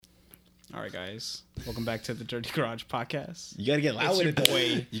All right, guys. Welcome back to the Dirty Garage Podcast. You gotta get loud with it, though.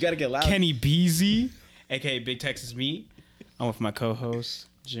 You gotta get loud. Kenny Beezy, aka Big Texas Meat. I'm with my co-hosts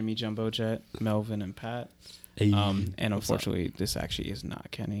Jimmy Jumbo Jet, Melvin, and Pat. Hey, and unfortunately, this actually is not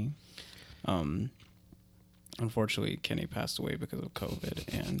Kenny. Unfortunately, Kenny passed away because of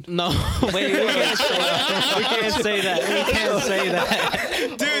COVID. And no, wait, we can't say that. We can't say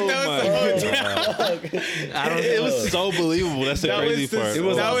that. Dude, that was the whole joke. It was so believable. That's the crazy part.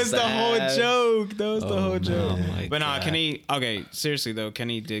 That was the whole joke. That was the whole joke. But nah, God. Kenny. Okay, seriously though,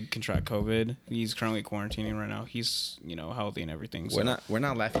 Kenny did contract COVID. He's currently quarantining right now. He's healthy and everything. So We're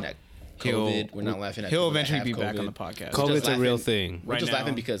not laughing at COVID. We're not laughing at. He'll people that eventually have be COVID. back on the podcast. COVID's a real thing. We're just now.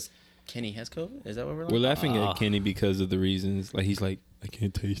 laughing because Kenny has COVID. Is that what We're laughing at Kenny because of the reasons. Like, he's like, I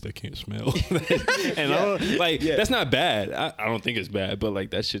can't taste, I can't smell. And I don't, that's not bad. I don't think it's bad, but like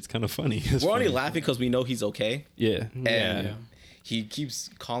that shit's kind of funny. It's We're only funny. laughing because we know he's okay. Yeah. And he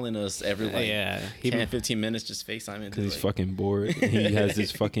keeps calling us every 10, 15 minutes, just FaceTiming. Because he's fucking bored. And he has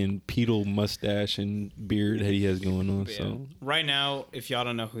this fucking pedal mustache and beard that he has going on. Yeah. So right now, if y'all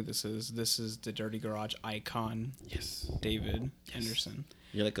don't know who this is the Dirty Garage icon. yes, David Henderson.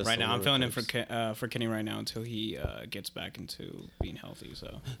 You're like a right now, I'm filling in recluse. for Kenny right now until he gets back into being healthy.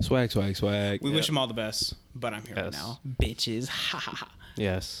 So swag. we wish him all the best. But I'm here right now, bitches. Ha ha ha.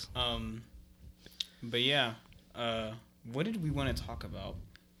 Yes. But yeah, what did we want to talk about?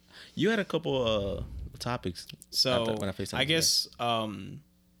 You had a couple topics. So when I FaceTimed I guess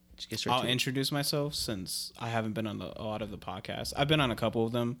Just get straight I'll to it. introduce myself since I haven't been on a lot of the podcasts. I've been on a couple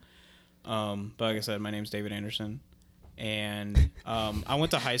of them, but like I said, my name's David Anderson, and I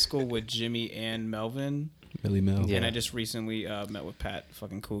went to high school with Jimmy and Melvin. Millie Mel. And I just recently met with Pat,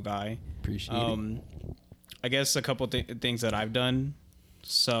 fucking cool guy. Appreciate it. I guess a couple things that I've done.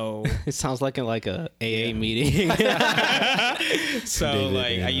 So It sounds like a AA meeting. so David,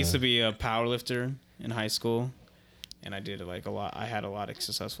 like I used to be a powerlifter in high school, and I did like a lot. I had a lot of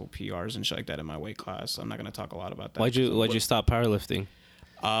successful PRs and shit like that in my weight class. I'm not gonna talk a lot about that. Why'd you stop powerlifting?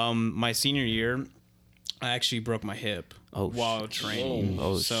 My senior year, I actually broke my hip while training.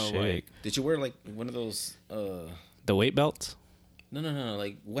 Oh, so shit. like, Did you wear like one of those? The weight belts? No.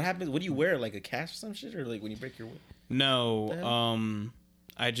 Like, what happens? What do you wear? Like a cast or some shit, or like when you break your weight? no,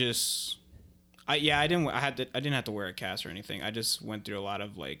 I didn't have to wear a cast or anything. I just went through a lot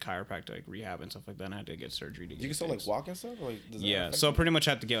of like chiropractic rehab and stuff like that, and I had to get surgery to get You can still like walk and stuff. Or, like, does that affect so you? pretty much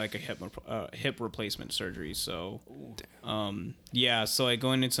I had to get like a hip replacement surgery. So so like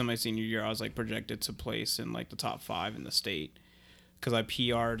going into my senior year, I was like projected to place in like the top 5 in the state because I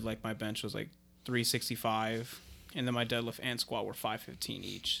PR'd. Like my bench was like 365, and then my deadlift and squat were 515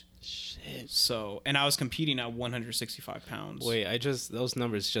 each. Shit. So, and I was competing at 165 pounds. Wait, those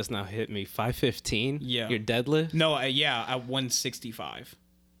numbers just now hit me. 515? Yeah. Your deadlift? No, at 165.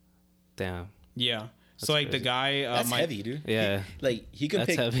 Damn. Yeah. So like crazy. the guy, That's heavy, dude. Yeah. Like he could That's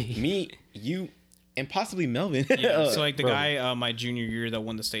pick heavy. me, you, and possibly Melvin. yeah. So like the Bro. guy, my junior year that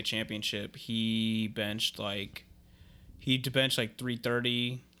won the state championship, he benched like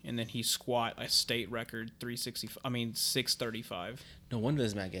 330, and then he squat a state record 635. No wonder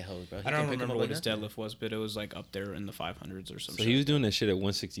this man get held, bro. He I don't can pick remember him what up his like that. deadlift was, but it was like up there in the 500s or something. So he was doing that shit at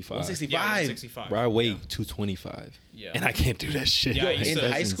 165. 165. Yeah, 165. Bro, I weigh 225. Yeah. And I can't do that shit. Yeah, I In used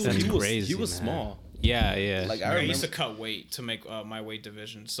to- high school, That's he was crazy, man. small. Yeah. Like I I used to remember. cut weight to make my weight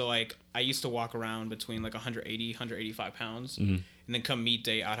division. So like I used to walk around between like 180, 185 pounds. And then come meet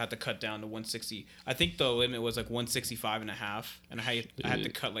day, I'd have to cut down to 160. I think the limit was like 165 and a half. And I had to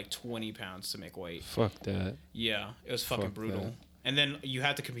cut like 20 pounds to make weight. Fuck that. Yeah, it was fucking Fuck brutal. that. And then you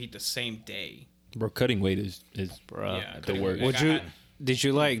had to compete the same day. Bro, cutting weight is Bro. Yeah, the cutting work. weight. Like, Did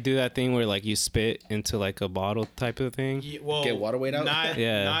you like do that thing where like you spit into like a bottle type of thing? well, Get water weight out? Not,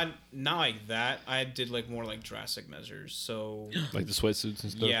 Yeah. not like that. I did like more like drastic measures. So like the sweatsuits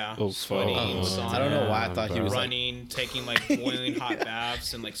and stuff. Yeah, Oh, sweating, fuck. sauna. I don't know why I thought he bro. was like. running, taking like boiling hot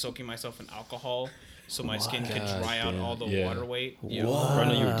baths and like soaking myself in alcohol so my skin could dry out damn. all the Yeah. water weight. Yeah. Bro, I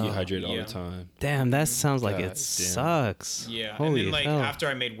know you were dehydrated all Yeah. the time. Damn, that sounds like God it damn. sucks. Yeah, Holy and then like hell. after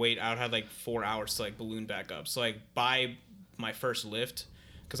I made weight, I would have like 4 hours to like balloon back up. So like by my first lift,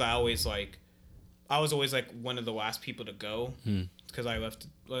 because I was always like one of the last people to go because I left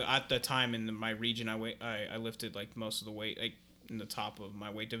at the time in my region. I lifted like most of the weight like in the top of my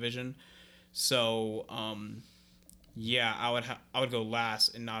weight division. So yeah, I would go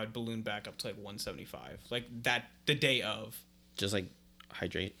last, and I would balloon back up to like 175, like that the day of. Just like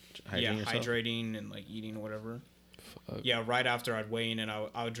hydrating yourself? Hydrating and like eating or whatever. Fuck. Yeah, right after I'd weigh in, and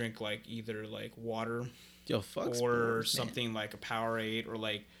I would drink like either like water Yo, fuck or sports, man. something like a Powerade or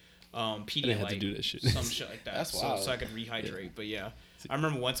like I didn't Pedialyte, have to do that shit. some shit like that. That's so wild. I could rehydrate. But yeah, I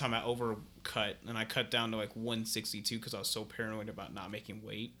remember one time I overcut and I cut down to like 162 because I was so paranoid about not making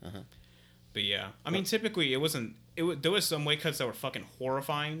weight. But yeah, I mean, typically there was some weight cuts that were fucking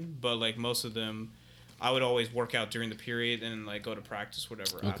horrifying, but like most of them, I would always work out during the period and like go to practice,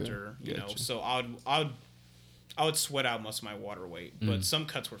 whatever, after, you know. So I would sweat out most of my water weight, but some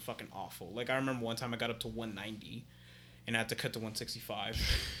cuts were fucking awful. Like I remember one time I got up to 190 and I had to cut to 165.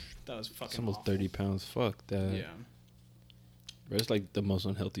 That was fucking It's almost awful. 30 pounds. Fuck that. Yeah. Bro, it's like the most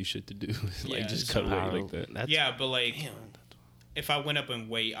unhealthy shit to do. It's like Yeah, just it's cut weight wild. like that. Yeah, but like, if I went up in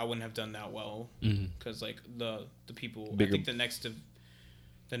weight, I wouldn't have done that well. Because like the people, Bigger. I think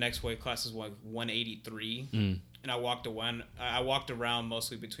the next weight class is like 183, and I walked around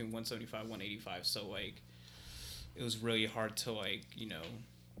mostly between 175 185. So like, it was really hard to like, you know,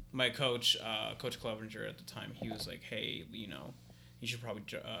 my coach, Coach Clevenger at the time, he was like, hey, you know, you should probably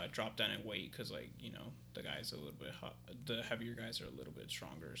drop down in weight because like, you know, the guys a little bit the heavier guys are a little bit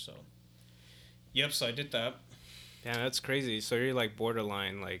stronger. So yep, so I did that. Yeah, that's crazy. So you're like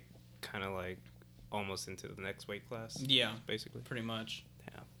borderline, like kind of like almost into the next weight class. Yeah, basically. pretty much.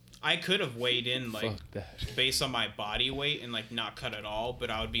 Yeah. I could have weighed in like Fuck that. based on my body weight and like not cut at all, but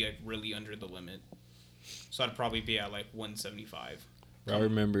I would be like really under the limit. So I'd probably be at like 175. I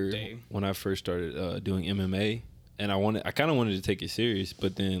remember when I first started doing MMA, and I kind of wanted to take it serious,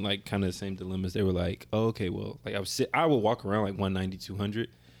 but then like kind of the same dilemmas. They were like, oh, okay, well, like I would walk around like 190, 200,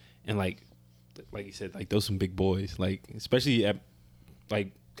 and like you said, like those some big boys, like especially at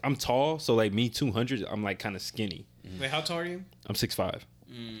like I'm tall, so like me 200, I'm like kind of skinny. Wait, how tall are you? I'm 6'5".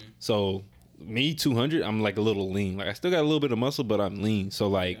 So me 200, I'm like a little lean. Like I still got a little bit of muscle, but I'm lean. So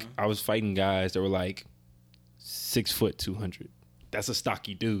like I was fighting guys that were like 6 foot 200. That's a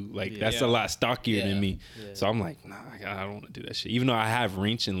stocky dude. Like that's a lot stockier than me. Yeah. So I'm like, nah, I don't want to do that shit. Even though I have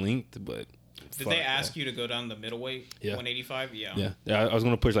reach and length, but did they ask you to go down the middleweight? 185? Yeah. I was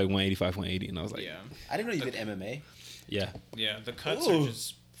gonna push like 185, 180, and I was like, I didn't know you did MMA. Yeah. The cuts are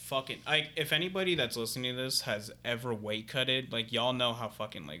just fucking like. If anybody that's listening to this has ever weight cutted, like y'all know how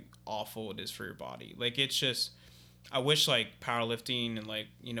fucking like awful it is for your body. Like it's just. I wish like powerlifting and like,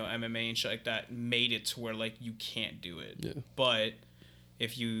 you know, MMA and shit like that made it to where like you can't do it. Yeah. But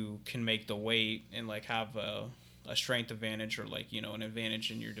if you can make the weight and like have a strength advantage or like, you know, an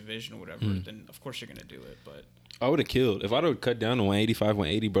advantage in your division or whatever, then of course you're gonna do it. But I would have killed if I'd have cut down to 185,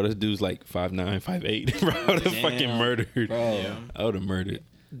 180. Bro, this dude's like 5'9", 5'8". Bro, I would have fucking murdered. Bro. Yeah. I would have murdered.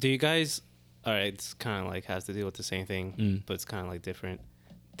 Do you guys? All right, it's kind of like has to deal with the same thing, but it's kind of like different.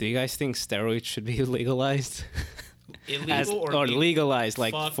 Do you guys think steroids should be legalized? Illegal or legalized?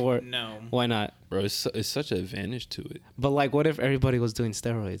 Like no. Why not? Bro, it's such an advantage to it. But like, what if everybody was doing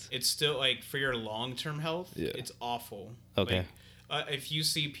steroids? It's still like for your long-term health. Yeah. It's awful. Okay. Like, if you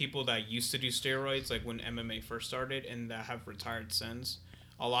see people that used to do steroids, like when MMA first started, and that have retired since,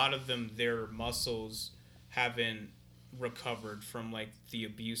 a lot of them, their muscles haven't recovered from like the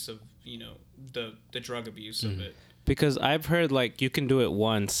abuse of, you know, the drug abuse of it. Because I've heard like you can do it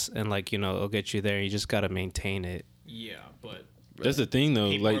once and like, you know, it'll get you there. You just gotta maintain it. Yeah, but that's the thing though.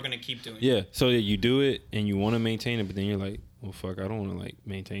 People like, are gonna keep doing it. Yeah, so that you do it and you want to maintain it, but then you're like, well, fuck, I don't want to like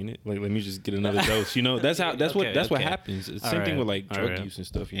maintain it. Like, let me just get another dose. You know, that's how. That's what happens. It's the same thing with like drug use and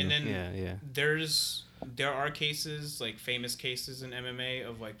stuff. You know? Then there are cases, like famous cases in MMA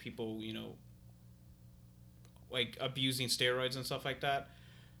of like people, you know, like abusing steroids and stuff like that.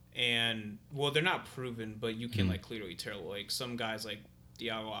 And well, they're not proven, but you can like clearly tell. Like some guys like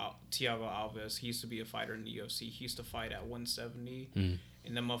Thiago Alves, he used to be a fighter in the UFC. He used to fight at 170, and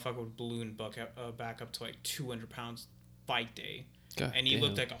that motherfucker would balloon back up to like 200 pounds fight day. God and he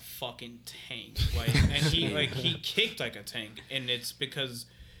looked like a fucking tank. Like, and he kicked like a tank, and it's because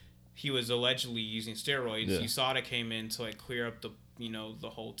he was allegedly using steroids. Yeah. USADA came in to like clear up the, you know, the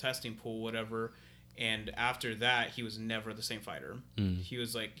whole testing pool, whatever. And after that, he was never the same fighter. He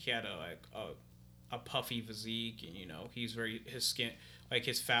was like, he had a puffy physique, and you know, his skin, like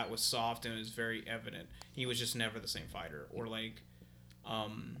his fat was soft and it was very evident. He was just never the same fighter. Or like,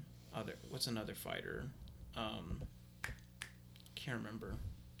 what's another fighter? Can't remember.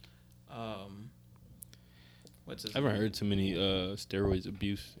 What's his name? I haven't heard too many steroids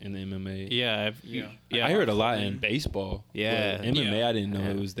abuse in the MMA. Yeah, I heard a lot in baseball. Yeah, MMA, I didn't know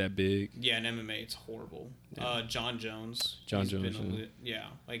it was that big. Yeah, in MMA, it's horrible. Yeah. John Jones. Like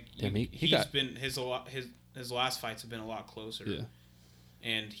his last fights have been a lot closer. Yeah,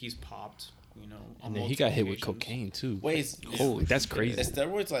 and he's popped. You know, and then he got hit with cocaine too. Wait, that's crazy. Is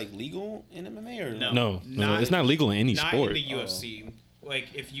steroids like legal in MMA or no? No, it's not legal in any sport. Not in the UFC. Like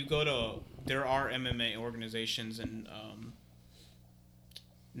if you go to, there are MMA organizations and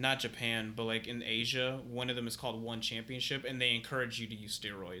not Japan, but like in Asia, one of them is called One Championship, and they encourage you to use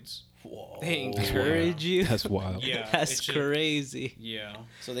steroids. Whoa. They encourage you? That's wild. Yeah. That's crazy. Yeah.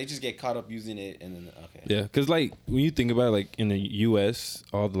 So they just get caught up using it and then, okay. Yeah, because, like, when you think about it, like, in the U.S.,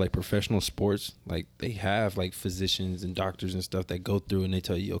 all the, like, professional sports, like, they have, like, physicians and doctors and stuff that go through and they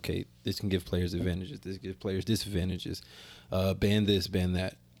tell you, okay, this can give players advantages, this gives players disadvantages, ban this, ban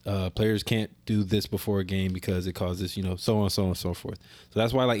that. Players can't do this before a game because it causes, you know, so on, so on, so forth. So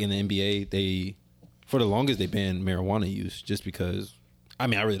that's why, like, in the NBA, they, for the longest, they banned marijuana use just because, I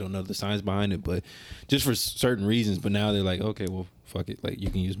mean, I really don't know the science behind it, but just for certain reasons. But now they're like, okay, well, fuck it. Like,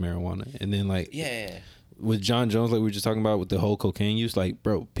 you can use marijuana. And then, like, with John Jones, like we were just talking about with the whole cocaine use, like,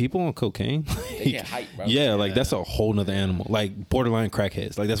 bro, people on cocaine, they get hype, bro. Yeah, like, that's a whole nother animal. Like, borderline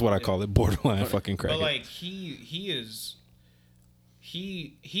crackheads. Like, that's what I call it, borderline fucking crackhead. But, like,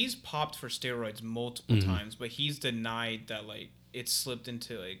 he's popped for steroids multiple times, but he's denied that, like, it slipped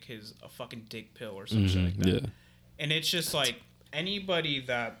into, like, a fucking dick pill or some shit like that. Yeah. And it's just, like, anybody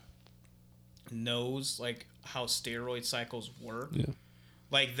that knows, like, how steroid cycles work,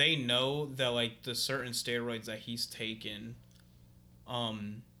 like, they know that, like, the certain steroids that he's taken,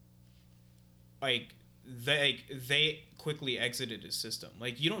 like, they quickly exited his system.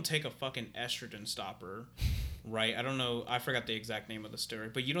 Like, you don't take a fucking estrogen stopper, right? I don't know, I forgot the exact name of the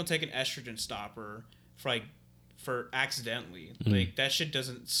steroid, but you don't take an estrogen stopper for accidentally. Like, that shit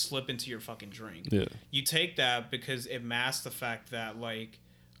doesn't slip into your fucking drink. Yeah. You take that because it masks the fact that, like,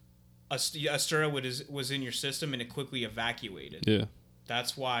 a steroid was in your system and it quickly evacuated. Yeah.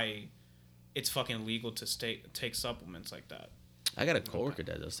 That's why it's fucking illegal to take supplements like that. I got a coworker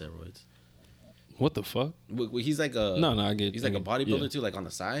that does steroids. What the fuck? He's like a I get. He's like a bodybuilder too, like on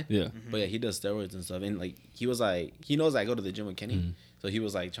the side. Yeah. But yeah, he does steroids and stuff. And like he was like, he knows I go to the gym with Kenny, so he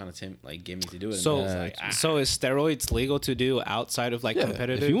was like trying to get me to do it. So, like, so is steroids legal to do outside of like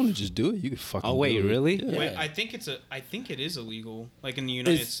competitive? If you want to just do it, you can fucking. Oh wait, do it. Really? Yeah. Wait, I think it is illegal. Like in the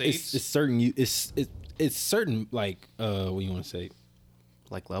United States, it's certain. It's certain like what do you want to say?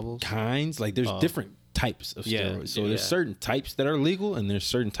 Like levels, kinds. Like there's different types of steroids. So there's certain types that are legal and there's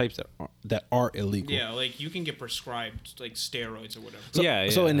certain types that are illegal. Yeah, like you can get prescribed like steroids or whatever. So,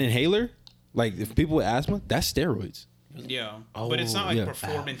 so an inhaler, like if people with asthma, that's steroids. Yeah, but it's not like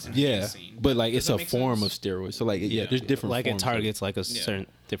performance enhancing. Yeah, but like it's a form of steroids. So like there's different. Like it targets like a certain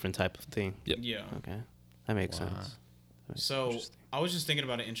different type of thing. Yep. Yeah. Okay, that makes sense. So I was just thinking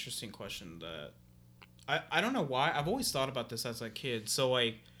about an interesting question that I don't know why I've always thought about this as a kid. So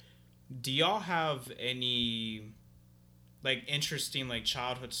like, do y'all have any like interesting like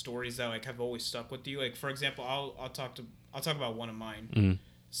childhood stories that like have always stuck with you? Like for example, I'll talk about one of mine. Mm-hmm.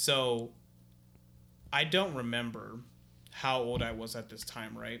 So I don't remember how old I was at this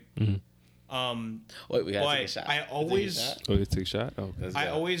time, right? Mm-hmm. Wait, we gotta take a shot. I always take a shot. Oh, I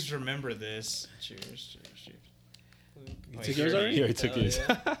always remember this. Cheers. You took yours already? Yeah, I took yours.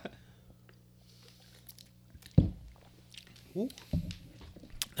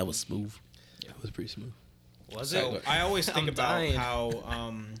 That was smooth. Yeah, it was pretty smooth. Was it? I always think about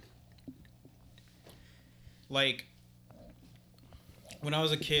how, like, when I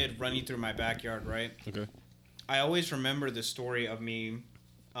was a kid running through my backyard, right? Okay. I always remember the story of me,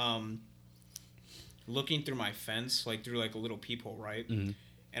 looking through my fence, like through like a little peephole, right? Mm-hmm.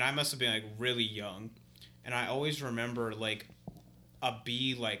 And I must have been like really young, and I always remember like a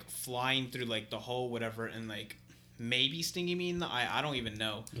bee like flying through like the hole, whatever, and like maybe stinging me in the eye. I don't even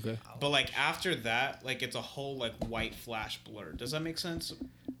know. Okay. But like after that, like it's a whole like white flash blur. Does that make sense?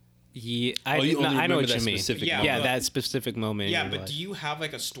 Yeah, I know what you mean. Yeah, but, that specific moment. Yeah, but do you have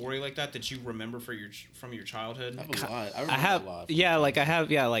like a story like that you remember from your childhood? I have a lot. Yeah, like I have.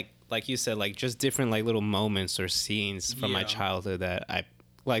 Yeah, like you said, like just different like little moments or scenes from my childhood that I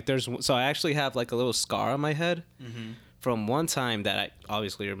like. So I actually have like a little scar on my head from one time that I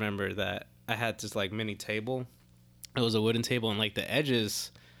obviously remember that I had this like mini table. It was a wooden table, and like the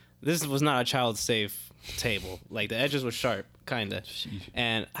edges. This was not a child-safe table. Like the edges were sharp, kind of.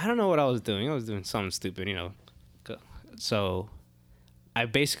 And I don't know what I was doing. I was doing something stupid, you know. So I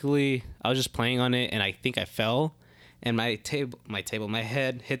was just playing on it, and I think I fell, and my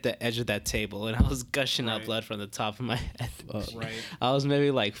head hit the edge of that table, and I was gushing out blood from the top of my head. Right. I was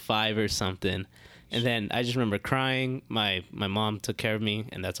maybe like 5 or something, and then I just remember crying. My mom took care of me,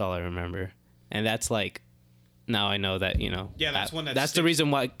 and that's all I remember. And that's like. Now I know that, you know. Yeah, that's the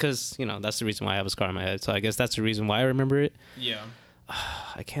reason why, because, you know, that's the reason why I have a scar on my head. So I guess that's the reason why I remember it. Yeah.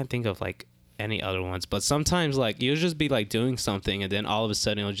 I can't think of, like, any other ones. But sometimes, like, you'll just be, like, doing something, and then all of a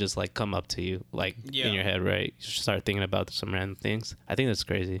sudden it'll just, like, come up to you, like, in your head, right? You start thinking about some random things. I think that's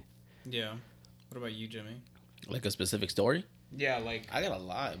crazy. Yeah. What about you, Jimmy? Like a specific story? Yeah, like I got a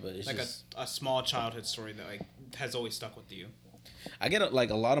lot, but it's like just a small childhood story that like has always stuck with you. I get like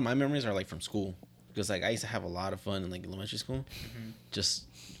a lot of my memories are like from school because like I used to have a lot of fun in like elementary school, just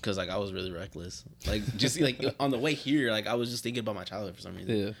because like I was really reckless. Like just like on the way here, like I was just thinking about my childhood for some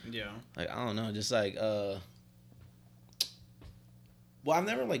reason. Yeah. Like I don't know, just like well, I've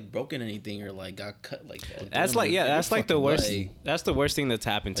never like broken anything or like got cut like that. That's like that's like the worst. Like, that's the worst thing that's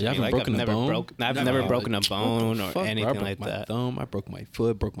happened to You me. haven't Like broken a bone? I've never broken a bone or Fuck, anything bro, I broke like my that. thumb. I broke my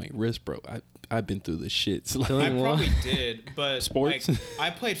foot. Broke my wrist, bro. I've been through the shits. Like, I probably did, but Sports? Like, I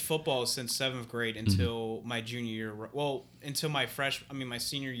played football since 7th grade until my junior year. Well, until my my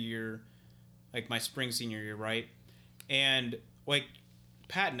senior year, like my spring senior year, right? And like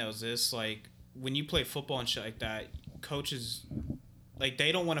Pat knows this. Like when you play football and shit like that, coaches like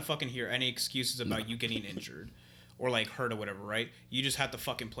they don't want to fucking hear any excuses about you getting injured or like hurt or whatever, right? You just have to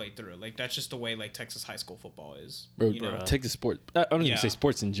fucking play through it. Like that's just the way like Texas high school football is. bro, you know? Texas sport. I don't even say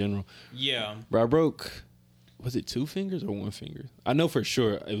sports in general. Yeah. Bro, I broke. Was it 2 fingers or 1 finger? I know for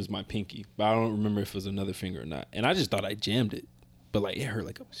sure it was my pinky, but I don't remember if it was another finger or not. And I just thought I jammed it, but like it hurt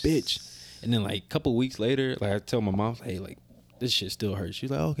like a bitch. And then like a couple weeks later, like I tell my mom, hey, like this shit still hurts. She's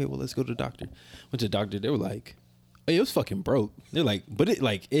like, okay, well let's go to the doctor. Went to the doctor. They were like, hey, it was fucking broke. They're like, but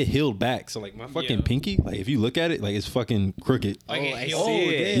it healed back. So like my fucking pinky, like if you look at it, like it's fucking crooked. Like it I healed.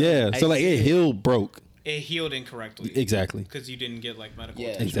 see it. Yeah. So like it healed broke. It healed incorrectly. Exactly. Because you didn't get like medical Yeah.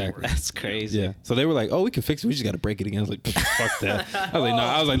 attention. Exactly. That's crazy. Yeah. So they were like, oh, we can fix it. We just got to break it again. I was like, fuck that. I was like, no.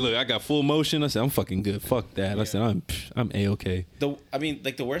 I was like, look, I got full motion. I said, I'm fucking good. Fuck that. I said, I'm A-okay. I mean,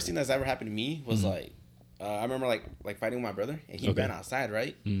 like the worst thing that's ever happened to me was like, I remember like fighting with my brother and he ran outside,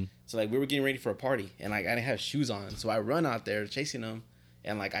 right? So like we were getting ready for a party and like I didn't have shoes on, so I run out there chasing him,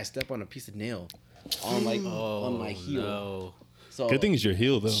 and like I step on a piece of nail on like on my heel. No. So Good thing is your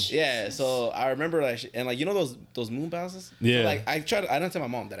heel though. yeah, so I remember like and like you know those moon bounces. Yeah. So, like I don't tell my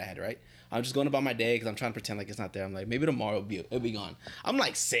mom that I had it, right. I'm just going about my day because I'm trying to pretend like it's not there. I'm like, maybe tomorrow it'll be gone. I'm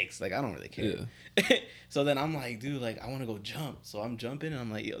like 6, like I don't really care. Yeah. So then I'm like, dude, like I want to go jump. So I'm jumping and I'm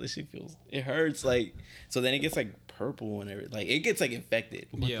like, yo, this shit it hurts. Like, so then it gets like purple and everything. Like it gets like infected.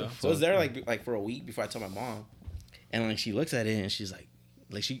 Yeah. So I was there like for a week before I told my mom, and like she looks at it and she's like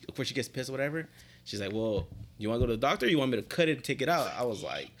she of course she gets pissed or whatever. She's like, well, you want to go to the doctor? Or you want me to cut it and take it out? I was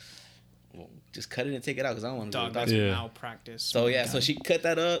like, well, just cut it and take it out because I don't want to go to the doctor. That's malpractice. So yeah, so she cut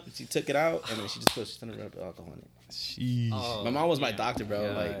that up, she took it out, and then she just put a ton of alcohol in it. Jeez. My mom was my doctor, bro.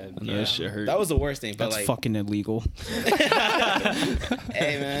 Like, I know that shit hurt. that was the worst thing. But That's like, fucking illegal.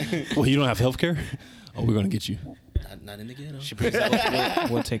 hey man, Well, you don't have health care? Oh, we're gonna get you. not in the ghetto. She brings out,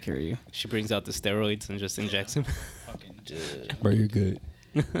 We'll take care of you. she brings out the steroids and just injects him. Fucking Bro, you're good.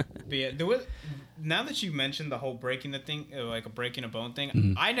 But yeah, now that you mentioned the whole breaking the thing, like a breaking a bone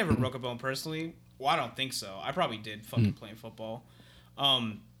thing, I never broke a bone personally. Well, I don't think so. I probably did fucking playing football.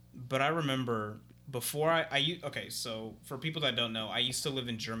 But I remember before okay, so for people that don't know, I used to live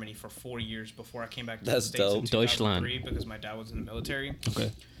in Germany for 4 years before I came back to That's the States in dope. 2003 because my dad was in the military.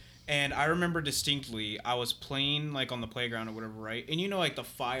 Okay. And I remember distinctly, I was playing like on the playground or whatever, right? And you know, like the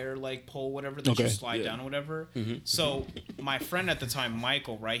fire like pole, whatever that you slide down or whatever. So my friend at the time,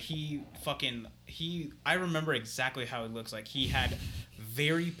 Michael, right? I remember exactly how he looks like. He had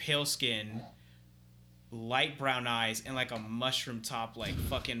very pale skin, light brown eyes, and like a mushroom top, like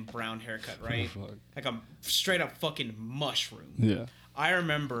fucking brown haircut, right? Like a straight up fucking mushroom. Yeah. I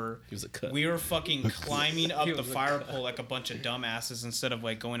remember we were fucking climbing up the fire pole like a bunch of dumbasses instead of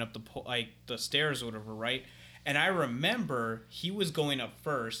like going up the stairs or whatever, right? And I remember he was going up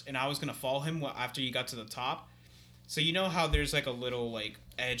first and I was gonna follow him after he got to the top. So you know how there's like a little like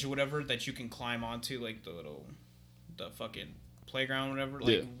edge or whatever that you can climb onto, like the fucking playground or whatever.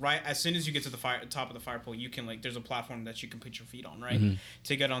 Like right as soon as you get to the top of the fire pole, you can like there's a platform that you can put your feet on, right?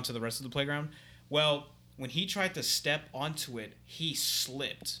 To get onto the rest of the playground. Well, when he tried to step onto it, he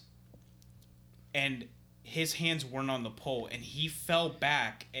slipped. And his hands weren't on the pole. And he fell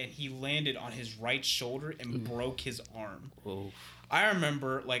back and he landed on his right shoulder and broke his arm. Whoa. I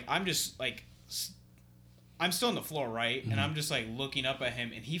remember, like, I'm still on the floor, right? And I'm just, like, looking up at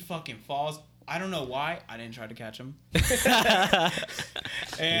him. And he fucking falls. I don't know why. I didn't try to catch him.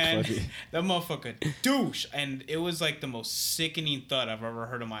 And that motherfucker douche. And it was like the most sickening thud I've ever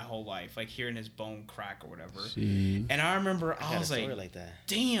heard in my whole life. Like hearing his bone crack or whatever. Jeez. And I remember I was like that.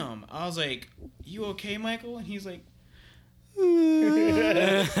 damn. I was like, you okay, Michael? And he's like,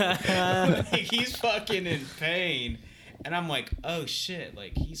 he's fucking in pain. And I'm like, oh shit,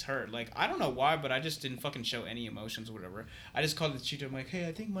 like he's hurt. Like I don't know why, but I just didn't fucking show any emotions or whatever. I just called the teacher. I'm like, hey,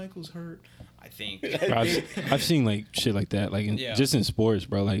 I think Michael's hurt. I think. Bro, I've seen like shit like that, like just in sports,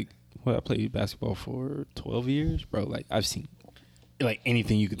 bro. Like, I played basketball for 12 years, bro. Like I've seen like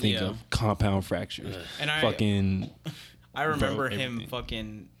anything you could think Yeah. of. Compound fractures. And I remember him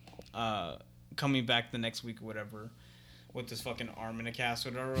fucking coming back the next week or whatever with this fucking arm in a cast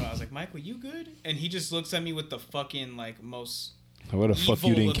or whatever. I was like, Michael, you good? And he just looks at me with the fucking like most What the fuck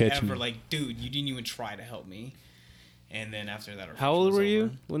you didn't catch ever. me? Like, dude, you didn't even try to help me. And then after that, our How friendship old was were over.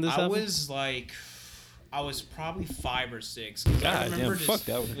 you when this happened? I was probably 5 or 6. God damn, fuck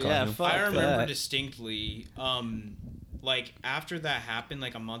that. fuck I remember that. distinctly, like after that happened,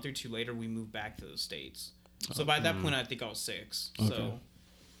 like a month or two later, we moved back to the States. So by that point, I think I was 6. Okay. So,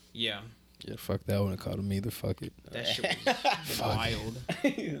 yeah. Yeah, fuck that. I wouldn't have called him either. Fuck it. That shit was wild.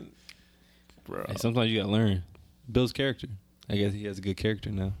 Bro. Hey, sometimes you gotta learn. Bill's character. I guess he has a good character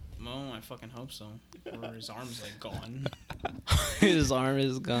now. Oh, I fucking hope so. Or his arm's like gone. His arm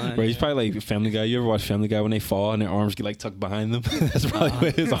is gone. Bro, he's probably like Family Guy. You ever watch Family Guy when they fall and their arms get like tucked behind them? That's probably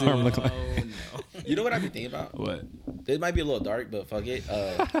what his arm looks like. Oh, no. You know what I be thinking about? What? It might be a little dark, but fuck it.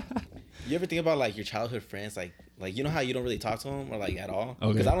 You ever think about like your childhood friends, like you know how you don't really talk to them or like at all?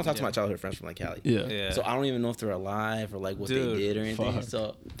 Okay. Because I don't talk to my childhood friends from like Cali. Yeah. Yeah. So I don't even know if they're alive or like what Dude, they did or anything. fuck.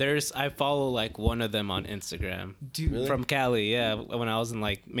 So I follow like one of them on Instagram. Dude, Really? From Cali, yeah. When I was in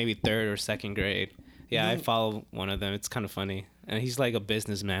like maybe 3rd or 2nd grade. Yeah, I follow one of them. It's kind of funny. And he's like a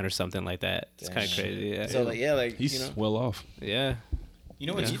businessman or something like that. It's kind of Damn. crazy. Yeah. so like yeah, like He's you know. well off. yeah. you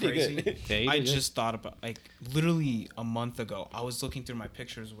know what's You did crazy? good. Yeah, you I did good. just thought about, like, literally a month ago, I was looking through my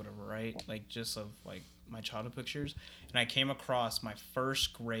pictures or whatever, right? Like, just of, like, my childhood pictures. And I came across my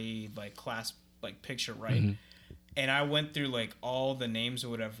 1st grade, like, class, like, picture, right? Mhm. And I went through, like, all the names or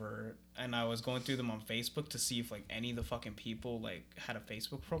whatever. And I was going through them on Facebook to see if, like, any of the fucking people, like, had a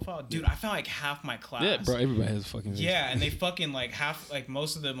Facebook profile. Dude, I found, like, half my class. Yeah, bro. Everybody has a fucking. Yeah, and they fucking like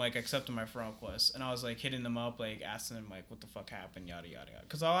most of them like accepted my friend request, and I was like hitting them up, like asking them like what the fuck happened, yada yada yada.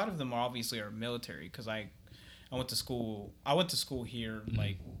 Because a lot of them obviously are military. Because I went to school. I went to school here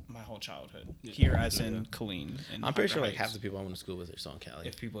like my whole childhood. Here as in Killeen. And I'm pretty sure like Heights, half the people I went to school with are still in Cali.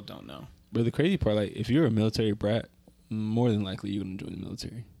 if people don't know. But the crazy part, like, if you're a military brat, more than likely you're gonna join the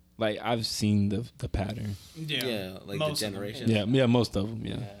military. Like, I've seen the pattern. Yeah, like the Most of them, generation. Yeah, most of them.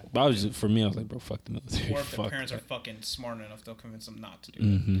 Yeah. But I was just, for me, I was like, bro, fuck the military. Or if their Fuck parents are that. fucking smart enough, they'll convince them not to do it.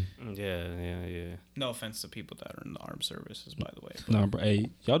 Mm-hmm. Yeah. No offense to people that are in the armed services, by the way. but- Nah, bro. Hey,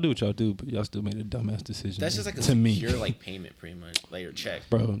 y'all do what y'all do, but y'all still made a dumbass decision. That's just like a to me, secure like payment, pretty much, like your check.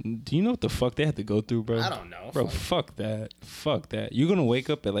 bro. Do you know what the fuck they had to go through, bro? I don't know, bro. Fuck that. Fuck that. You're gonna wake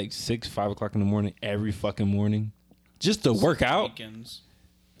up at like 6, 5 o'clock in the morning every fucking morning just to work out. Weekends.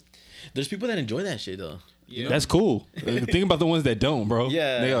 There's people that enjoy that shit though. Yeah. That's cool. Think about the ones that don't, bro.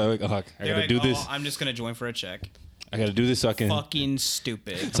 Yeah. They are like, oh, I They're gotta like, do "Oh, this. I'm just gonna join for a check. I gotta do this so I can Fucking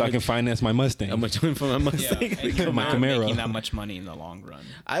stupid. so I can finance my Mustang. I'm doing for my Yeah, Mustang. and you're My not Camaro. making that much money in the long run.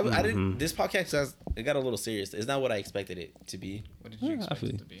 I didn't. This podcast it got a little serious. It's not what I expected it to be. What did you I expect feel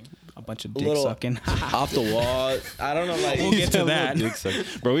it you. to be? A bunch of A dick little sucking. off the wall. I don't know. Like We'll get to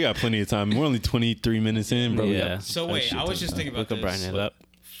that. Bro, we got plenty of time. We're only 23 minutes in, bro. We Yeah. got So a wait, shit I was ton just of thinking We about could this. brighten it up.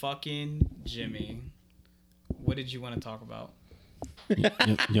 Fucking Jimmy. What did you want to talk about?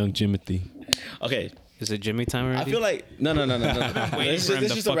 time. Young Jimothy. okay. Is it Jimmy time already? I feel like no. Waiting This for him is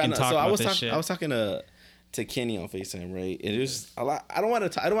to just a fucking round. talk So I about was this talking. shit. I was talking to Kenny on FaceTime, right? It was a lot. I don't want to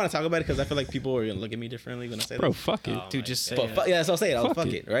talk about it because I feel like people are gonna look at me differently when I say Bro, this. fuck it. Dude, just say But it. yeah, so I'll say it. Fuck Fuck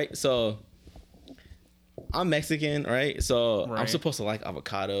it. it, right? So I'm Mexican, right? So I'm Right. supposed to like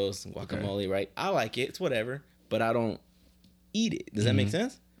avocados and guacamole, right? I like it. It's whatever, but I don't eat it. Does that make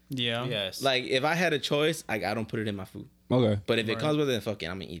sense? Yeah. Yes. Like if I had a choice, I don't put it in my food. Okay. But if it Right. comes with it, then fuck it,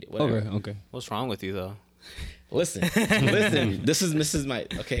 I'm gonna eat it. Whatever. Okay. What's wrong with you though? Listen. This is my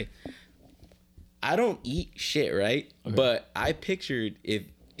okay. I don't eat shit, right? Okay. But I pictured if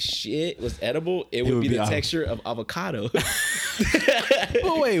shit was edible, it would be the texture of avocado.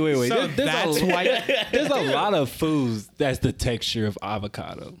 Oh, wait. So that's why. There's a lot of foods that's the texture of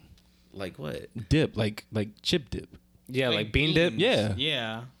avocado. Like what? Dip, like chip dip. Yeah, like bean dip. beans. Yeah.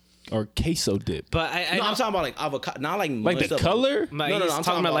 Yeah. Or queso dip. But I No, I'm talking about like avocado, not like Like mushed the up- color? No, No, he's I'm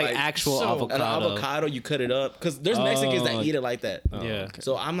talking about like actual so- An avocado. avocado, you cut it up because there's Mexicans that eat it like that. Yeah. okay.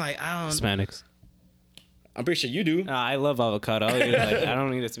 So I'm like, I don't. Hispanics. I'm pretty sure you do. I love avocado. I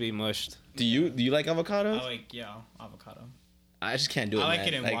don't need it to be mushed. Do you like avocado? I like avocado. I just can't do it. I like man.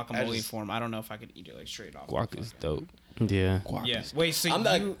 it in I guacamole just- form. I don't know if I could eat it like straight off. Guac is dope. Yeah. Guac Yeah. is Wait, so I'm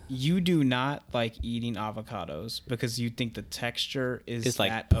not- you do not like eating avocados because you think the texture is It's like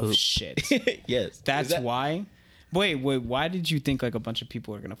that of poop. shit. yes. That's Is that- why Wait, why did you think like a bunch of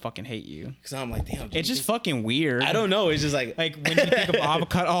people are gonna fucking hate you? Because I'm like, damn. It's just fucking weird. I don't know. It's just like when you think of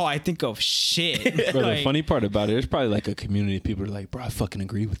avocado, I think of shit. Bro, Like, the funny part about it, there's probably like a community of people that are like, bro, I fucking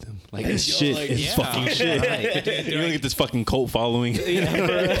agree with them. Like, this shit is fucking shit. Like, you're gonna get this fucking cult following.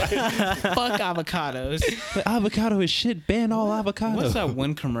 fuck avocados. Like, avocado is shit. Ban all avocado. What's that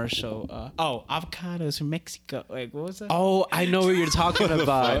one commercial? Avocados from Mexico. Like, what was that? Oh, I know what you're talking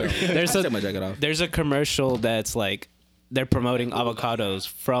about. There's take my jacket off. There's a commercial that's like they're promoting avocados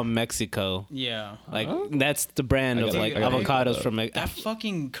from Mexico. Yeah. Like that's the brand of like avocados from That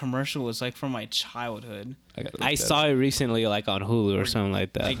fucking commercial was like from my childhood. I saw it recently like on Hulu or something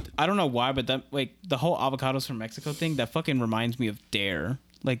like that. Like I don't know why, but that like the whole avocados from Mexico thing that fucking reminds me of Dare.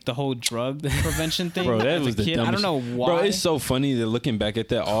 Like the whole drug prevention thing. Bro, that as was a the kid. dumbest. I don't know why. Bro, it's so funny that looking back at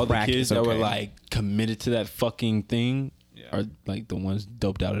that, all Crack the kids is that were okay. like committed to that fucking thing are like the ones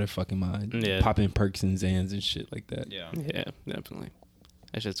doped out of their fucking mind. Yeah. Popping perks and Xans and shit like that. Yeah. Yeah, definitely.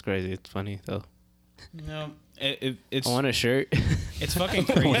 That shit's crazy. It's funny though. No, it's. I want a shirt. It's fucking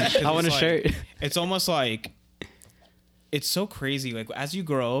crazy. I want a It's shirt. like, it's almost like. It's so crazy. Like as you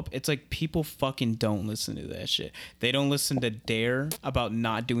grow up, it's like people fucking don't listen to that shit. They don't listen to Dare about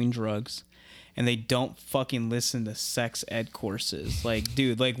not doing drugs, and they don't fucking listen to sex ed courses. Like,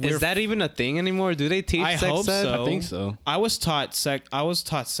 dude, like Is that even a thing anymore? Do they teach I sex hope ed? so. I think so. I was taught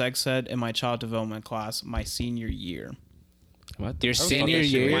sex ed in my child development class my senior year. Your senior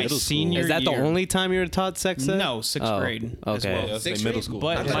year? My senior Is that the year. only time you were taught sex ed? No, sixth grade. As Okay. well. Yeah, that's like 6th middle grade? school.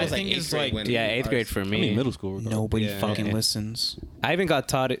 But I thought my it was thing like is 8th grade like when Yeah, 8th grade for I me. mean, middle school. regardless. nobody Yeah, fucking okay. listens. I even got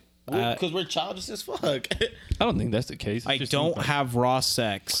taught it. because we're childish as fuck. I don't think that's the case. It's I just don't like- have raw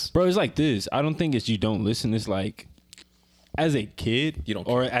sex. Bro, it's like this. I don't think it's you don't listen. It's like as a kid, You don't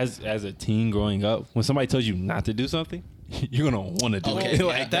or as a teen growing up, when somebody tells you not to do something, you're gonna want to do Okay, it. yeah,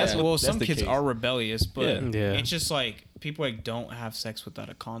 Like, That's Yeah, well, that's some the kids case. are rebellious, but Yeah. it's just like people like don't have sex without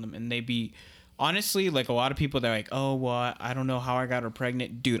a condom, and they be honestly like a lot of people. They're like, oh, well, I don't know how I got her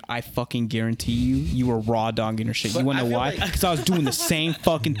pregnant, dude. I fucking guarantee you were raw dogging her shit. But You wanna I know feel why? like- Because I was doing the same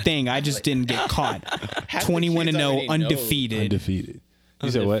fucking thing. I just didn't get caught. Half the 21 kids and 0, already know. undefeated. Undefeated. You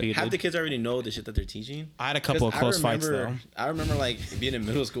said what? Undefeated. Half the kids already know the shit that they're teaching. I had a couple of 'Cause close fights though. I remember like being in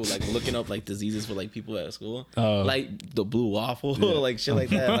middle school, like looking up like diseases for like people at school, Oh. like the blue waffle, like shit like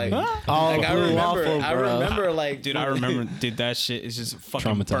that. Like, like I blue remember, waffle, I bro. remember like, Dude, I remember, dude, that shit is just fucking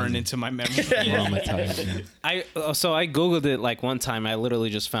Traumatizing. burned into my memory. Traumatizing. I googled it like one time. I literally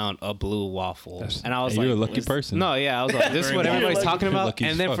just found a blue waffle, and I was Hey, like, you're a lucky person. No, yeah, I was like, this is Very what everybody's lucky. talking about. Lucky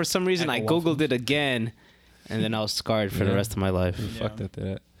as And then fuck. for some reason, I Like a waffle. googled it again, and then I was scarred for the Yeah. rest of my life. Fuck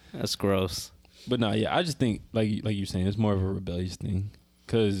that. That's gross. But no, yeah, I just think like you're saying, it's more of a rebellious thing.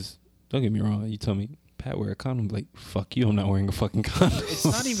 Cause don't get me wrong, you told me, Pat, wear a condom. Like, fuck you, I'm not wearing a fucking condom. It's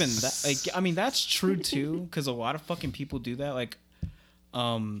not even that. Like, I mean, that's true too, because a lot of fucking people do that. Like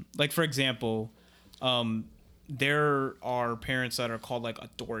for example, there are parents that are called like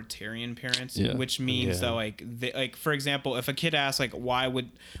authoritarian parents, Yeah. which means Yeah. that like for example, if a kid asks like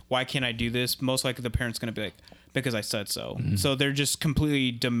why can't I do this, most likely the parent's gonna be like, because I said so. So they're just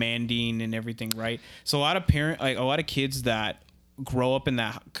completely demanding and everything, right? So a lot of kids that grow up in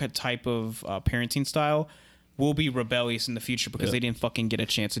that type of parenting style will be rebellious in the future because they didn't fucking get a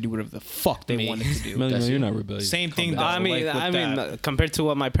chance to do whatever the fuck they wanted to do. No, you're not rebellious. Same thing though. I mean, like, with that. compared to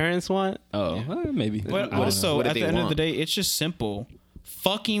what my parents want, Oh, maybe. But I don't also, What did at the they end of want? the day, it's just simple.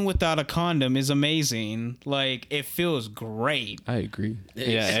 Fucking without a condom is amazing. Like, it feels great. I agree.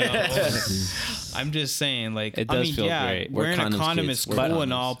 yeah, I'm just saying, like, It I does mean, feel yeah, great. Wear wearing a condoms, condom kids. is Wear cool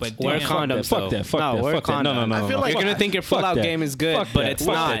and condoms. all, but wear damn, condoms. Fuck though. that, fuck no, that, wear fuck that. No, condoms. no, no, I feel no. like You're gonna think your Fuck full-out that. game is good, Fuck but that. it's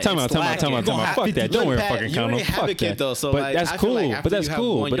Fuck not. that. Time out. It's Fuck But that. Don't wear a Pat, fucking you condom. already have Fuck a kid, that. though, so, But like, that's I feel cool. like But after that's you have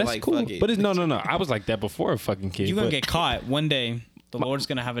cool. one, But you're that's like, cool. fuck it. But it's no. I was like that before a fucking kid. you're gonna but get caught one day. The Lord's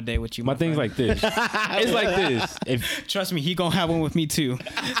gonna have a day with you. my thing's friend. like this. It's like this. If Trust me, he gonna have one with me too.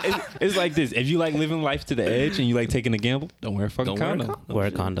 it's like this. If you like living life to the edge and you like taking a gamble, don't wear a fucking Don't wear a condom. condom. Wear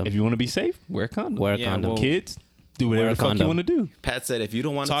a condom. If you want to be safe, wear a condom. Wear a Yeah, condom. well- Kids, do whatever Wear a the fuck you condom. want to do. Pat said, if you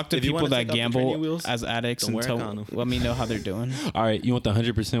don't want Talk to if you people wanna that take off the gamble training wheels, as addicts don't and wear a condom. let me know how they're doing. All right, you want the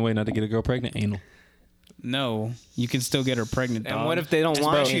 100% way not to get a girl pregnant? Anal. No, you can still get her pregnant. And dog. what if they don't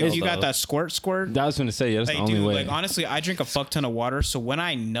want Especially you? if you got that squirt? I was gonna say that's Like, the only dude, way. like honestly, I drink a fuck ton of water, so when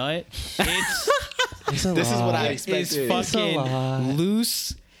I nut, it's This is what I it's expected. fucking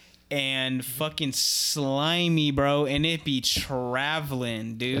loose and fucking slimy, bro, and it be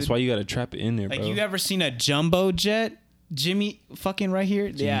traveling, dude. That's why you gotta trap it in there, like, bro. you ever seen a jumbo jet? Jimmy fucking right here?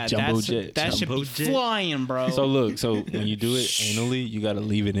 Yeah, Jumbo that's, jet. that should be Jumbo jet. flying, bro. So look, so when you do it anally, you gotta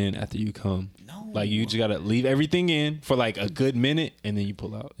leave it in after you come. no. Like you just gotta leave everything in for like a good minute, and then you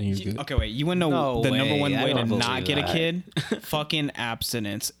pull out, and you're good. Okay, wait. You wanna know No the number way. one I way to don't not believe get a that. kid? Fucking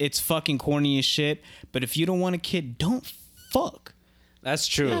abstinence. It's fucking corny as shit. But if you don't want a kid, don't fuck. That's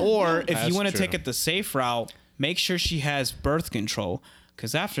true. Or if That's you want to true. take it the safe route, make sure she has birth control.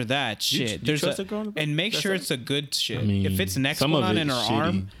 Because after that, shit, you trust a girl? and make sure it's a good shit. I mean, if it's next some one of on it's in her shitty.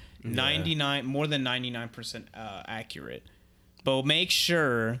 arm, 99, more than 99% accurate. But make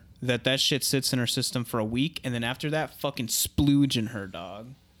sure that shit sits in her system for a week, and then after that, fucking splooge in her,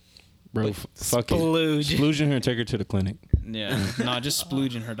 dog. Bro, fuck it. Splooge in her and take her to the clinic. Yeah, no, just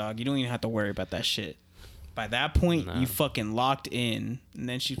splooge in her, dog. You don't even have to worry about that shit. By that point, you fucking locked in, and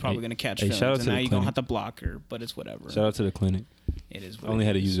then she's probably gonna catch shout out feelings, to and now the you're gonna clinic. have to block her. But it's whatever. Shout out to the clinic. It is. I What only it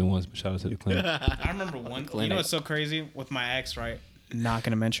had to is. use it once, but shout out to the clinic. I remember one. You know what's so crazy with my ex, right? Not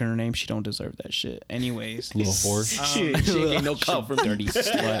gonna mention her name. She don't deserve that shit. Anyways, Little whore. She ain't no cup from dirty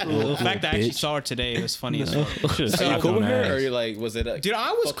slut. The fact that I actually bitch. Oh, saw her today, it was funny as fuck. Should've Are slapped you cool on with her, ass. or you like, was it? Dude,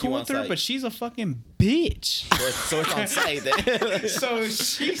 I was fuck cool you with her, on but site? she's a fucking bitch. So it's on site then. So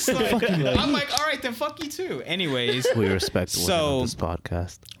she's like, I'm like, all right, then fuck you too. Anyways, We respect women So- on this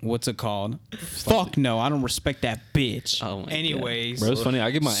podcast. what's it called? Fuck no, I don't respect that bitch. Oh my God. Anyways, Bro, it's funny.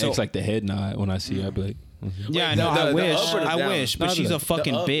 I give my So- ex like the head nod when I see her. I be like, yeah, Wait, no, the I up wish, or the I down? wish, but No, she's the a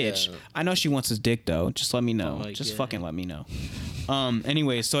fucking up, bitch. yeah. I know she wants his dick though. Just let me know. like, Just yeah. fucking let me know.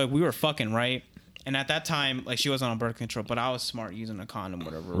 Anyway, so like, we were fucking right, and at that time, like she wasn't on birth control, but I was smart using a condom,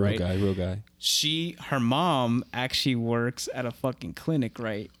 whatever. real Right? guy, real guy. Her mom actually works at a fucking clinic,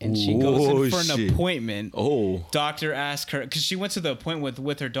 right? And she goes Oh, in for an shit. appointment. Oh, Doctor asked her because she went to the appointment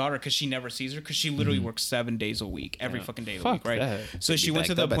with her daughter because she never sees her because she literally Mm-hmm. works 7 days a week, every fucking day of the Fuck week, right? that. So she went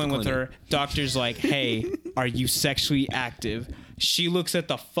to backed the up at the appointment with her. clinic. Doctor's like, "Hey, are you sexually active?" She looks at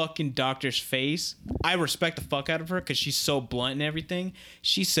the fucking doctor's face. I respect the fuck out of her because she's so blunt and everything.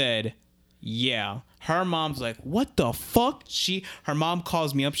 She said, "Yeah." Her mom's like, "What the fuck?" Her mom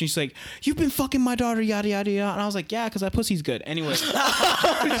calls me up. She's like, "You've been fucking my daughter, yada yada yada." And I was like, "Yeah, because that pussy's good." Anyways,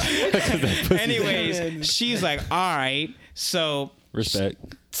 she's like, "All right." So respect.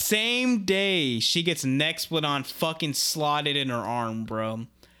 same day, she gets neck split on, fucking slotted in her arm, bro.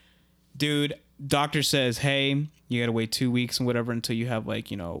 Dude, doctor says, "Hey, you gotta wait 2 weeks and whatever until you have like,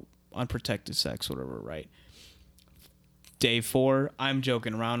 unprotected sex, whatever, right?" Day 4, I'm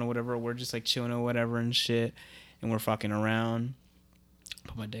joking around or whatever. We're just like chilling or whatever and shit. And we're fucking around.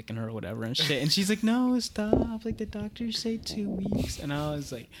 Put my dick in her or whatever and shit. And she's like, "No, stop. Like the doctors say 2 weeks." And I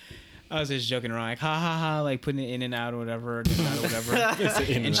was just joking around, like, ha ha ha, like putting it in and out or whatever, in and out or whatever.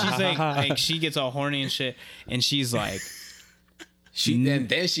 And she's like, she gets all horny and shit. And she's like, And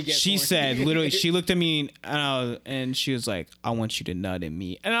then she gets. she horny. said, literally, she looked at me and she was like, "I want you to nut in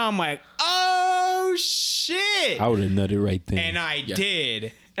me." And I'm like, "Oh shit." I would have nutted right then. And I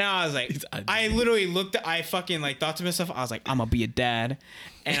did. And I was like, I literally looked at, I fucking like thought to myself, I was like, I'm gonna be a dad.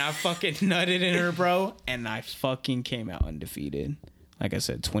 And I fucking nutted in her, bro. And I fucking came out undefeated. Like I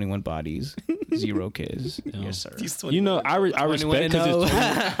said, 21 bodies, 0 kids. Yes, sir. You know, I respect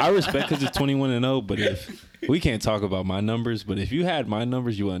because it's 21 and 0. But if we can't talk about my numbers, but if you had my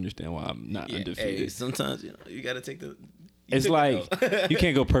numbers, you would understand why I'm not undefeated. Hey, sometimes you gotta take the. It's like you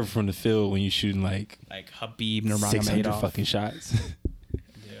can't go perfect from the field when you're shooting like Habib 600 Nurmagomedov. fucking shots.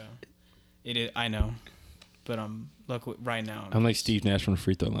 Yeah, it is. I know, but look right now. I'm like Steve Nash from the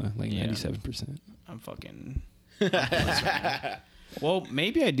free throw line, like Yeah. 97%. I'm fucking. Well,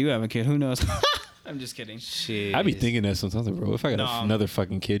 maybe I do have a kid. Who knows? I'm just kidding. Shit. I be thinking that sometimes, like, bro. If I got No. another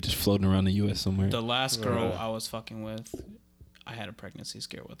fucking kid just floating around the U.S. somewhere, The last girl I was fucking with, I had a pregnancy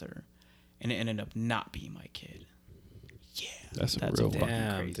scare with her, and it ended up not being my kid. Yeah, that's a that's real a fucking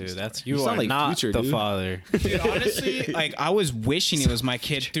Damn, crazy dude, story. that's You you sound are like not Future, the dude. father. Dude, honestly, like I was wishing it was my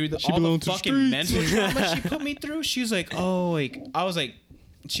kid through all belong the to the fucking streets. mental trauma she put me through. She was like, "Oh, like I was like,"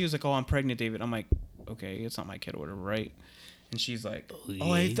 she was like, "Oh, I'm pregnant, David." I'm like, "Okay, it's not my kid or whatever, right?" And she's like,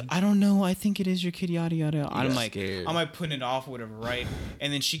 "Oh, I don't know. I think it is your kid, yada yada." I'm like, scared. I'm like putting it off or whatever, right?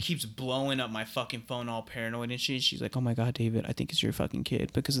 And then she keeps blowing up my fucking phone, all paranoid and shit. She's like, "Oh my god, David, I think it's your fucking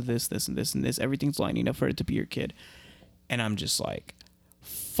kid because of this, this, and this, and this. Everything's lining up for it to be your kid." And I'm just like,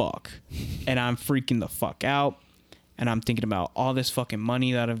 fuck. And I'm freaking the fuck out. And I'm thinking about all this fucking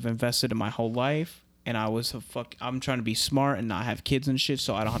money that I've invested in my whole life. And I'm trying to be smart and not have kids and shit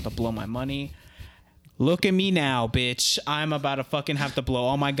so I don't have to blow my money. Look at me now, bitch. I'm about to fucking have to blow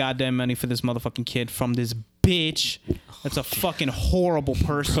all my goddamn money for this motherfucking kid from this bitch. That's a fucking horrible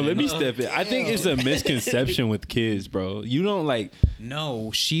person. Bro, let me step in. I think it's a misconception with kids, bro. You don't like. No,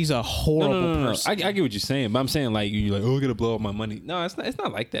 she's a horrible No. person. I get what you're saying, but I'm saying like you're like, oh, I gotta blow up my money. No, it's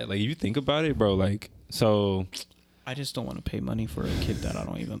not like that. Like if you think about it, bro. Like so, I just don't want to pay money for a kid that I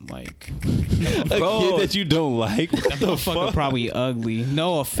don't even like. A kid that you don't like? What That the motherfucker fuck? probably ugly.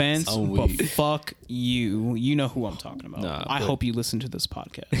 No offense, I'm but weak. fuck you. You know who I'm talking about. Nah, I but- hope you listen to this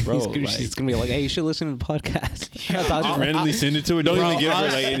podcast. Bro, She's gonna be like, "Hey, you should listen to the podcast." Just randomly send it to her. Don't Bro, even give her I'll-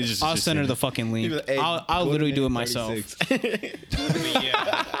 like. It's just, I'll just send her send the it. fucking link. He'd be like, "Hey, I'll go literally to do it name myself. 36. But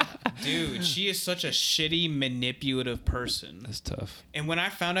yeah. Dude, she is such a shitty, manipulative person. That's tough. And when I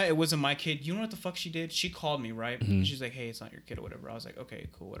found out it wasn't my kid, you know what the fuck she did? She called me, right? Mm-hmm. She's like, hey, it's not your kid or whatever. I was like, okay,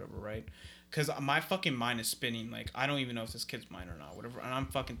 cool, whatever, right? Because my fucking mind is spinning. Like, I don't even know if this kid's mine or not, whatever. And I'm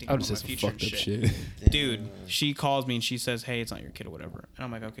fucking thinking I about would my say some future and fucked up shit. shit. Dude, she calls me and she says, hey, it's not your kid or whatever. And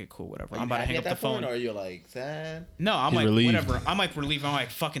I'm like, okay, cool, whatever. I'm about to hang up the phone. Or you're like sad? No, I'm You're like, relieved. whatever. I'm like relieved. I'm like,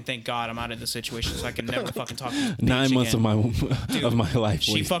 fucking thank God I'm out of this situation so I can never fucking talk to this 9 bitch months again. of my life.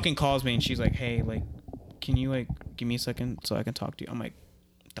 She wasted. fucking calls me and she's like, hey, like, can you like give me a second so I can talk to you? I'm like,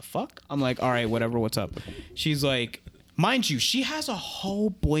 the fuck? I'm like, all right, whatever, what's up? She's like, mind you, she has a whole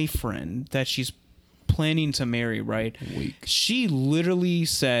boyfriend that she's planning to marry, right? Weak. She literally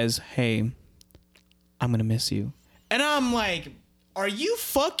says, hey, I'm gonna miss you. And I'm like, are you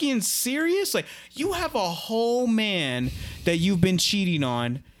fucking serious? Like, you have a whole man that you've been cheating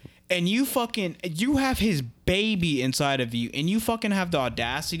on, and you have his baby inside of you, and you fucking have the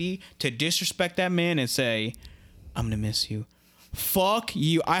audacity to disrespect that man and say, I'm gonna miss you. Fuck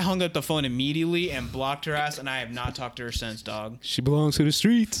you. I hung up the phone immediately and blocked her ass, and I have not talked to her since, dog. She belongs to the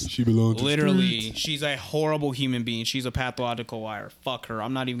streets. She belongs to Literally, she's a horrible human being. She's a pathological liar. Fuck her.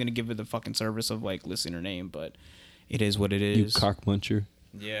 I'm not even gonna give her the fucking service of like listing her name, but it is what it You is. cock muncher.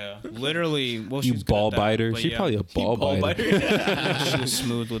 Yeah, literally. Well, You she's ball good at that, biter. but She yeah. probably a ball biter. She was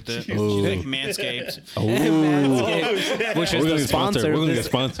smooth with it. She's Oh. like Manscaped. Manscaped, which We're is gonna the get sponsored. sponsor. We're gonna get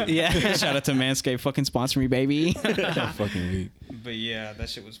sponsored. Yeah, shout out to Manscaped. Fucking sponsor me, baby. Fucking weak, But yeah, that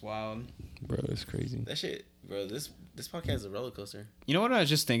shit was wild. bro. That's crazy. That shit, bro. This podcast is a roller coaster. You know what I was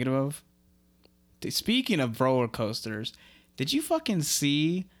just thinking of? Speaking of roller coasters, did you fucking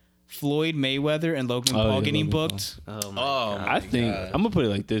see Floyd Mayweather and Logan Paul yeah, getting Logan Paul. booked? Oh my Oh, god. I think God. I'm gonna put it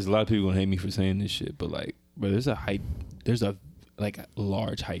like this. A lot of people gonna hate me for saying this shit, but like, bro, there's a like a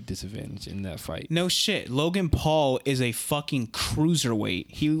large height disadvantage in that fight. No shit. Logan Paul is a fucking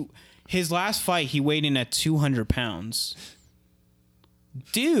cruiserweight. His last fight, he weighed in at 200 pounds.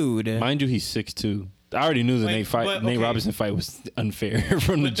 Dude. Mind you, he's 6'2". I already knew the Like, Nate but, Nate okay. Robinson fight was unfair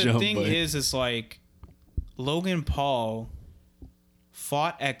from But the the jump. thing but is like Logan Paul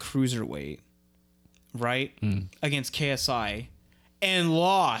fought at cruiserweight, right? Against KSI and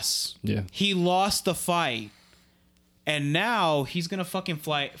lost. yeah, He lost the fight. And now he's going to fucking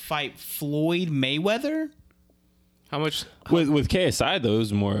fight Floyd Mayweather? How much? with KSI though, it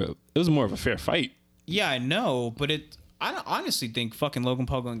was more of a fair fight. Yeah, I know, but I honestly think fucking Logan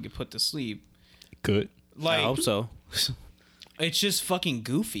Paul going to get put to sleep. Good, Like, I hope so. it's just fucking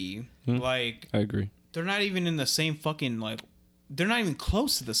goofy. Like, I agree. they're not even in the same fucking, like, they're not even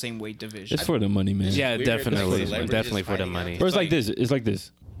close to the same weight division. It's for the money, man. Yeah, weird, definitely, like, celebrities definitely for the fighting money. out Bro, it's like this. It's like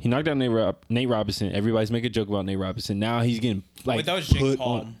this. He knocked out Nate Robinson. Everybody's making a joke about Nate Robinson. Now he's getting like Wait, that was Jake put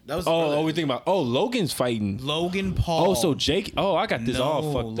Paul. on. That was we think about. Oh, Logan's fighting. Logan Paul. Oh, so Jake. Oh, I got this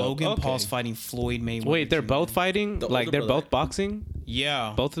all fucked Logan up. Okay. Paul's fighting Floyd Mayweather. Wait, they're Jr. both fighting? The Like older they're brother. both boxing?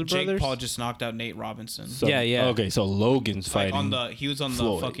 Yeah, both of the Jake brothers? Paul just knocked out Nate Robinson. So- Yeah, yeah. Okay, so Logan's Like fighting. he was on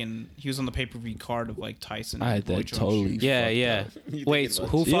Floyd. the pay-per-view card of like Tyson. I and had that Roy Jones totally. Jr. Yeah, fucked yeah. up. You Wait, thinking so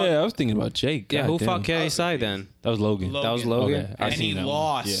about who fought? Yeah, I was thinking about Jake. Yeah, who Goddamn. fought KSI then? That was Logan. That was Logan. Okay, I And seen he that one.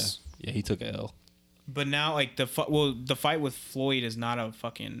 lost. Yeah, he took a L. But now, like the fight with Floyd is not a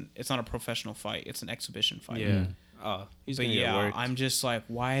fucking. It's not a professional fight. It's an exhibition fight. Yeah. Oh, he's But gonna get yeah, worked. I'm just like,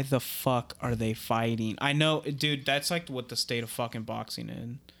 why the fuck are they fighting? I know, dude. That's like what the state of fucking boxing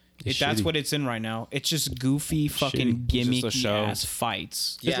in. It's That's shitty. what it's in right now. It's just goofy, fucking It's just a gimmicky show. ass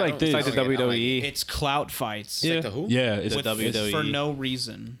fights. Yeah, It's I like don't- this. It's like the I don't get it. I don't like WWE. it. It's clout fights. Yeah, like the who? yeah. It's, With, WWE. for no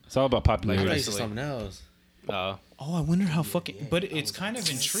reason. it's all about I thought popularity. you said something else. Oh. Oh, I wonder how fucking. But it's kind of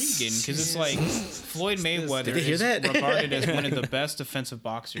intriguing because it's like Floyd Mayweather Did they hear is that? regarded as one of the best defensive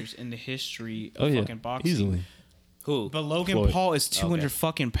boxers in the history of Oh yeah, fucking boxing. easily. Who? But Logan Floyd. Paul is 200 Okay.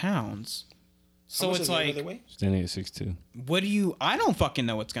 fucking pounds. So it's like, Standing at 6'2". what do you? I don't fucking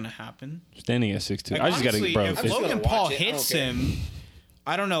know what's gonna happen. Standing at 6'2". Like, I just honestly, gotta, bro. if it's- Logan gonna Paul watch it. I don't hits care. him,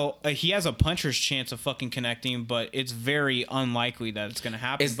 I don't know. He has a puncher's chance of fucking connecting, but it's very unlikely that it's gonna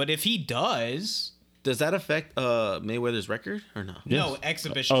happen. Is- But if he does, Does that affect Mayweather's record or no? no Yes.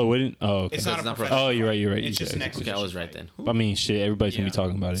 exhibition. Oh, wouldn't? Oh, okay. It's not a It's not professional. Oh, you're right. You're right. It's you just said an it. exhibition. Okay, I was right then. I mean, shit. Everybody's gonna be Yeah.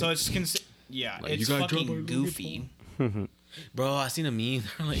 talking about it. So it's yeah, Like, it's you got fucking jumped by goofy. Bro, I seen a meme.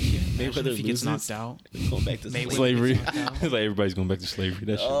 They're like, Imagine Mayweather if he gets loses. knocked out. Going back to Mayweather- slavery. slavery. It's like everybody's going back to slavery.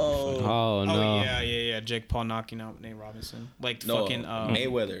 That shit. Oh. Oh no. Oh yeah. Jake Paul knocking out Nate Robinson. Like No, fucking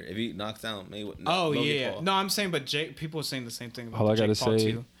Mayweather. If he knocks down Mayweather. Oh Logan yeah. Paul. No, I'm saying, but Jake. People are saying the same thing about All I Jake gotta Paul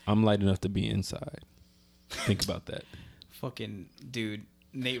say, too. I'm light enough to be inside. Think about that. Fucking dude.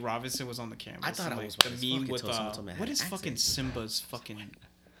 Nate Robinson was on the camera. I thought I like, was the meme with what what is fucking Simba's fucking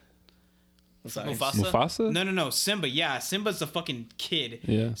Sorry. Mufasa? No, Simba. Yeah, Simba's the fucking kid.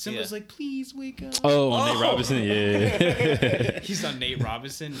 Yeah. Simba's like, please wake up. Oh, Nate Robinson. Yeah. He's on Nate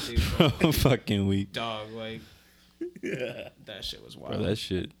Robinson, dude. I'm fucking weak. Dog, like, that shit was wild. Bro, that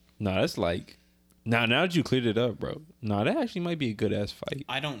shit. Nah, that's like. Now that you cleared it up, bro. Nah, that actually might be a good ass fight.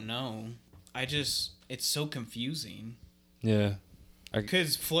 I don't know. It's so confusing. Yeah.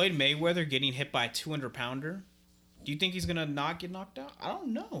 Because Floyd Mayweather getting hit by a 200-pounder, do you think he's gonna not get knocked out? I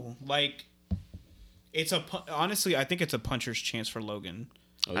don't know. Like, honestly, I think it's a puncher's chance for Logan.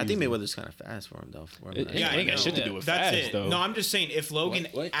 I think Mayweather's kind of fast for him though. Yeah, ain't got shit to do with that's fast, it. though. No, I'm just saying if Logan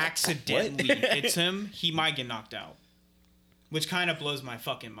accidentally hits him, he might get knocked out, which kind of blows my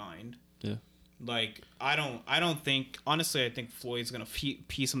fucking mind. Yeah. Like, I don't think, honestly, I think Floyd's gonna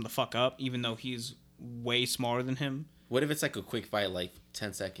piece him the fuck up, even though he's way smaller than him. What if it's like a quick fight, like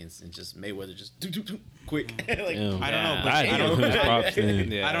 10 seconds, and just Mayweather just quick? Like, I don't know. But I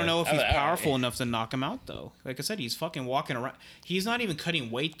don't know if he's powerful enough to knock him out, though. Like I said, he's fucking walking around. He's not even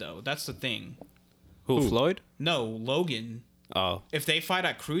cutting weight, though. That's the thing. Who? Floyd? No, Logan. Oh. If they fight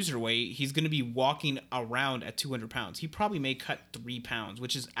at cruiserweight, he's going to be walking around at 200 pounds. He probably may cut 3 pounds,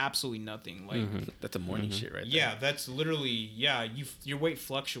 which is absolutely nothing. Like that's a morning shit right there. Yeah, that's literally, your weight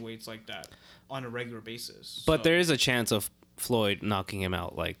fluctuates like that on a regular basis. But there is a chance of Floyd knocking him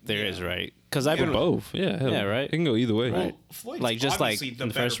out. Like, there is, right? Because I've been both. Yeah. Hell, Yeah, right? It can go either way. Well, Floyd's like, just like obviously in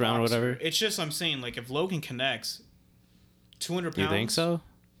the first better round or boxer. whatever. It's just, I'm saying, like, if Logan connects 200 pounds. You think so?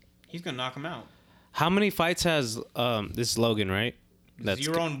 He's going to knock him out. How many fights has this Logan, right?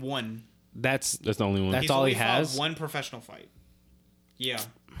 0-1. That's the only one. That's all he has? One professional fight. Yeah.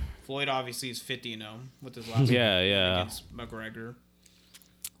 Floyd obviously is 50-0 with his last Yeah, fight yeah. against McGregor.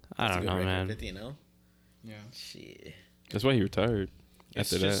 I don't know, man. 50-0? Yeah. Shit. That's why he retired.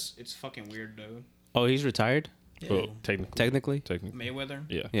 After It's fucking weird, though. Oh, he's retired? Yeah. Well, technically. Mayweather?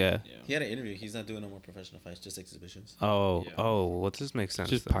 Yeah. Yeah. He had an interview. He's not doing no more professional fights, just exhibitions. Oh, Yeah. well, this makes sense.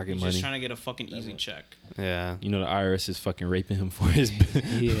 Just then. pocket He's money. just trying to get a fucking easy check. Yeah. You know the IRS is fucking raping him for his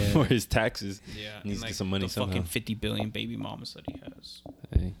for his taxes. Yeah. He needs and, to get some money the somehow. fucking 50 billion baby mamas that he has.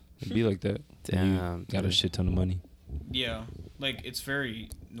 Hey, it'd be like that. Damn, Got a dude. shit ton of money. Yeah. Like, it's very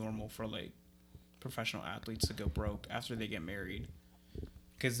normal for, like, professional athletes to go broke after they get married.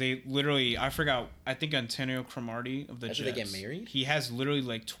 Because they literally, I think Antonio Cromartie of the After Jets. they get married? He has literally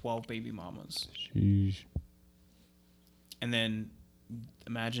like 12 baby mamas. Sheesh. And then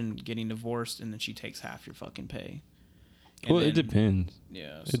imagine getting divorced and then she takes half your fucking pay. And Well, then, it depends.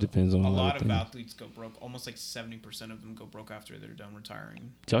 Yeah. It depends on a a lot lot of of things. athletes go broke. Almost like 70% of them go broke after they're done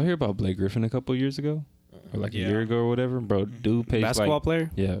retiring. Did y'all hear about Blake Griffin a couple years ago? Or like Yeah. a year ago or whatever? Bro, dude pays Basketball like...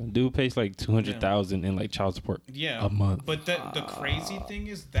 player? Yeah, dude pays like $200,000 in like child support. Yeah. A month. But the crazy thing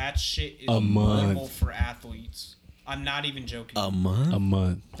is that shit is A month. normal for athletes. I'm not even joking. A month? A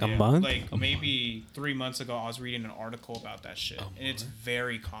month. A month? Like maybe 3 months ago, I was reading an article about that shit, and it's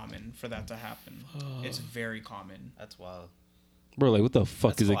very common for that to happen. It's very common. That's wild. Bro, like what the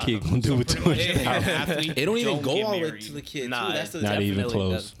fuck That's is a wild. kid gonna do with Pretty much if you're an $200,000? athlete, It don't even go get all the way married. to the kid, Nah, too. That's the Not even Definitely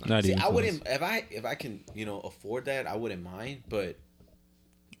close. does. Not See, even I close. wouldn't if I can, afford that, I wouldn't mind, but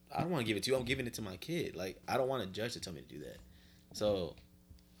I don't want to give it to you. I'm giving it to my kid. Like, I don't want a judge to tell me to do that. So,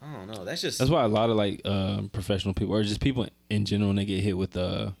 I don't know. That's That's why a lot of like professional people or just people in general when they get hit with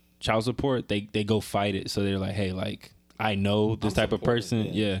child support, they go fight it. So they're like, hey, like I know this I'm type of supporting, person.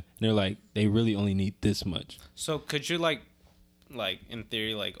 yeah. Yeah. And they're like, they really only need this much. So could you like in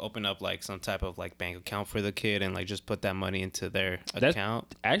theory like open up like some type of like bank account for the kid and like just put that money into their That's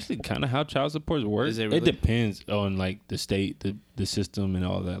account? actually kind of how child support works. Is it It really? depends on like the state, the system, and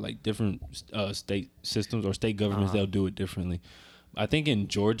all that. Like different state systems or state governments, they'll do it differently. I think in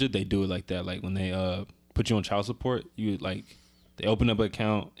Georgia they do it like that. Like when they put you on child support, you like they open up an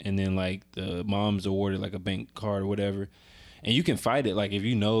account and then like the mom's awarded like a bank card or whatever. And you can fight it, like if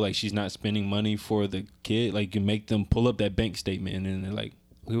you know like she's not spending money for the kid, like you make them pull up that bank statement and then they're like,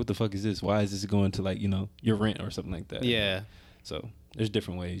 okay, what the fuck is this? Why is this going to like, your rent or something like that? Yeah. So there's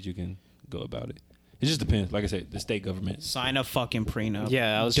different ways you can go about it. It just depends. Like I said, the state government. Sign a fucking prenup.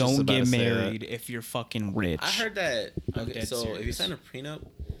 Yeah, I was just Don't about get to say that. married if you're fucking rich. I heard that. I'm Okay, dead so if you serious. sign a prenup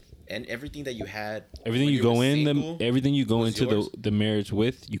and everything that you had, Everything when you go were in single, everything you go was into yours? the marriage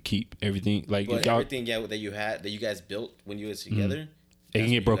with, you keep everything. Like but if y'all, everything that you had that you guys built when you was together, it can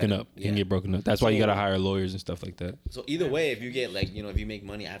get broken up. It can get broken up. That's why you So- gotta hire lawyers and stuff like that. So either way, if you get like if you make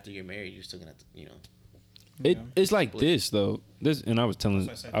money after you're married, you're still gonna have to It's like this though. And I was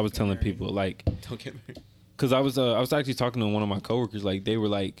telling people like, Don't get married. because I was actually talking to one of my coworkers. Like they were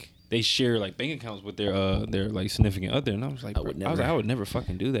like they share like bank accounts with their like significant other, and I was like, I would never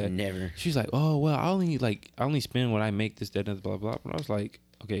fucking do that. Never. She's like, oh well, I only spend what I make, this, that, and blah blah. But I was like,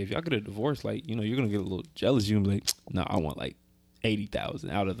 okay, if y'all get a divorce, like you're gonna get a little jealous. You're gonna be like, no, I want like 80,000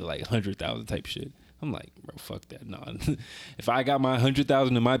 out of the like 100,000 type shit. I'm like, bro, fuck that. No, if I got my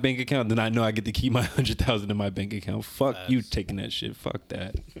 100,000 in my bank account, then I know I get to keep my 100,000 in my bank account. Fuck you taking that shit. Fuck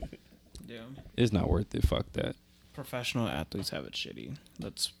that. Yeah. It's not worth it. Fuck that. Professional athletes have it shitty.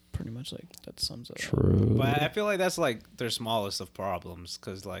 That's pretty much like that sums it up. True. But I feel like that's like their smallest of problems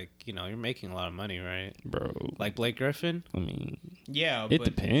because like you're making a lot of money, right, bro? Like Blake Griffin. I mean, yeah, it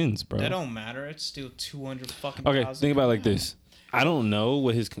depends, bro. That don't matter. It's still 200 fucking. Okay, think about it like this. I don't know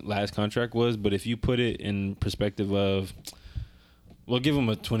what his last contract was, but if you put it in perspective of, we'll give him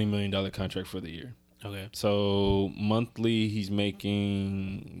a $20 million contract for the year. Okay. So monthly, he's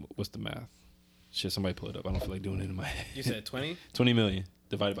making, what's the math? Shit, somebody pull it up. I don't feel like doing it in my head. You said 20? 20 million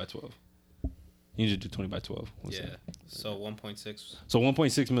divided by 12. You need to do 20 by 12. Yeah. So 1.6. So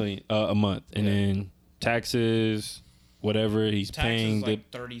 1.6 million a month, and then taxes, whatever he's paying, like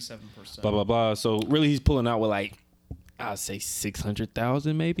 37%. blah blah blah. So really, he's pulling out with like, I'd say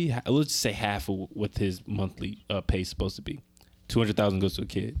 600,000 maybe. Let's just say half of what his monthly pay is supposed to be. 200,000 goes to a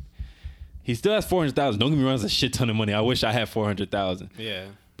kid. He still has 400,000. Don't get me wrong, it's a shit ton of money. I wish I had 400,000. Yeah.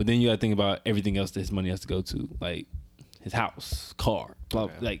 But then you got to think about everything else that his money has to go to, like his house, car, blah.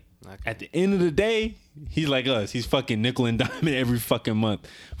 Okay. Like at the end of the day, he's like us. He's fucking nickel and diamond every fucking month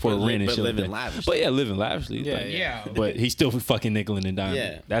for rent and shit. Living like lavishly. But yeah, living lavishly. Yeah, like, yeah. But he's still fucking nickel and diamond.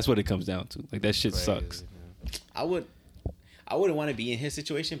 Yeah. That's what it comes down to. Like that shit sucks. I wouldn't want to be in his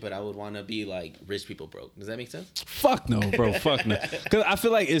situation, but I would want to be like rich people broke. Does that make sense? Fuck no, bro. Fuck no. Because I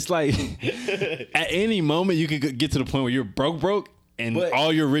feel like it's like at any moment you could get to the point where you're broke, and But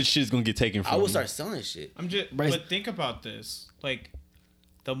all your rich shit's gonna get taken from you. I would start selling shit. But think about this. Like,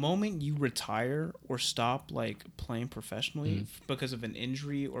 the moment you retire or stop like playing professionally because of an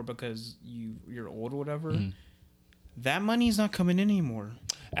injury or because you're old or whatever, that money's not coming in anymore.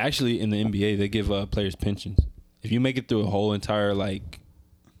 Actually, in the NBA, they give players pensions. If you make it through a whole entire like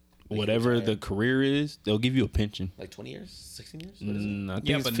whatever the career is, they'll give you a pension. Like 20 years, 16 years. What is it? I think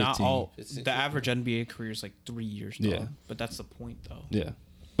Yeah, it's but 15. not all. It's The average NBA career is like 3 years. Though. Yeah. But that's the point, though. Yeah,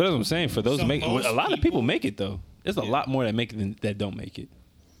 but as I'm saying, for those So make most a lot of people make it though. There's a Yeah. lot more that make it than that don't make it.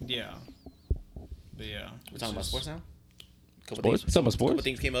 Yeah. But yeah. We're talking about sports now? Sports? What's up with sports? Couple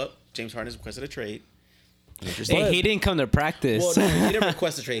things came up. James Harden has requested a trade. Hey, he didn't come to practice. Well, no, he didn't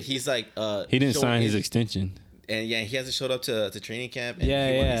request a trade. He's like, He didn't showing sign his extension. And yeah, he hasn't showed up to training camp. And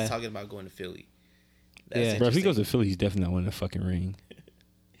Yeah. he's talking about going to Philly. Yeah. Bro, if he goes interesting. to Philly, he's definitely not winning the fucking ring.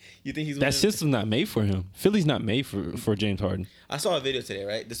 You think he's That winning? system's not made for him. Philly's not made for James Harden. I saw a video today,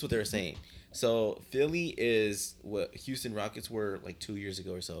 right? This is what they were saying. So Philly is what Houston Rockets were like 2 years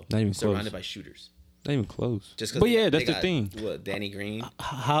ago or so. Not even surrounded close. by shooters. Not even close. Just 'cause But they- yeah, they that's the got, thing. What, Danny Green,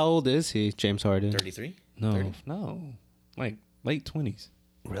 How old is he, James Harden? 33? No, 30? no, like late 20s.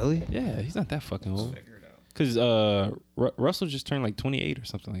 Really? Yeah, he's not that fucking old. Figure it out. Because Russell just turned like 28 or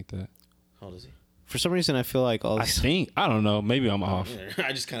something like that. How old is he? For some reason, I feel like all I these. think. I don't know. Maybe I'm off. Yeah,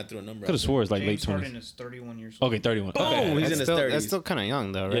 I just kind of threw a number. Could have swore it's like James late 20s. Harden is 31 years old. Okay, 31. Boom! Okay. He's in That's his still, 30s. that's still kind of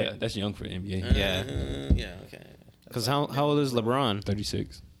young, though, right? Yeah, that's young for the NBA. Yeah. Yeah. Okay. Because how old is LeBron?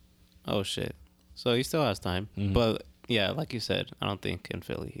 36. Oh, shit. So he still has time. Mhm. But, yeah, like you said, I don't think in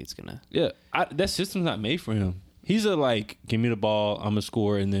Philly he's going to. Yeah, that system's not made for him. He's a like, give me the ball, I'm gonna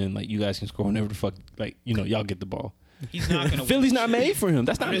score, and then like you guys can score whenever the fuck, like y'all get the ball. He's not going to Philly's not made for him.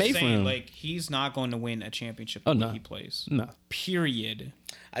 That's not I'm just made for saying, him. like, he's not going to win a championship Oh, when no. he plays. No. Period.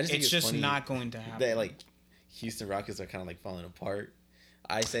 I just think It's just funny not going to happen. that like Houston Rockets are kind of like falling apart.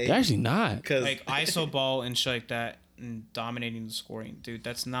 I say They're actually not. because Like, ISO ball and shit like that and dominating the scoring. Dude,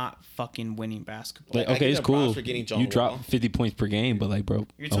 that's not fucking winning basketball. Like, I okay, give it's them props cool. for getting John You Wall. drop 50 points per game, but like, bro,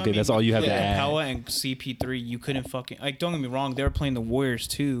 You're telling okay, me that's all you have to add. Capella and CP3, you couldn't fucking... Like, don't get me wrong, they were playing the Warriors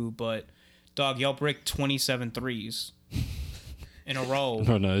too, but, dog, y'all break 27 threes in a row.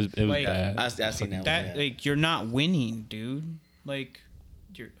 No, it was Like, bad. I seen that. That, one, yeah. like, you're not winning, dude. Like,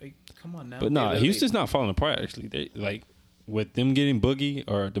 you're... Like, come on now. But no, really- Houston's not falling apart. Actually, they like with them getting Boogie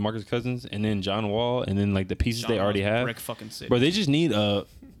or DeMarcus Cousins, and then John Wall, and then like the pieces they John already Wall's have. brick fucking city. Bro, they just need a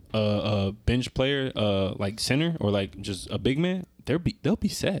bench player, like center or like just a big man. They'll be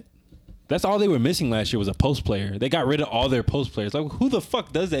set. That's all they were missing last year was a post player. They got rid of all their post players. Like, who the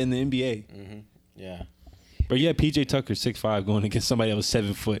fuck does that in the NBA? Yeah. Bro, you had PJ Tucker 6'5" going against somebody that was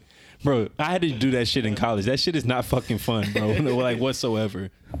 7 foot. Bro, I had to do that shit in college. That shit is not fucking fun, bro. Like whatsoever.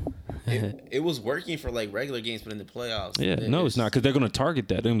 it was working for like regular games, but in the playoffs, no, it's not because they're gonna target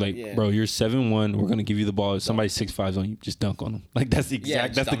that. They're like, bro, you're 7-1. We're gonna give you the ball. If somebody 6'5" on you, just dunk on them. Like that's the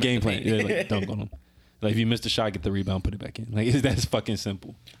exact. That's the game plan. Yeah, like dunk on them. Like if you missed a shot, get the rebound, put it back in. Like that's fucking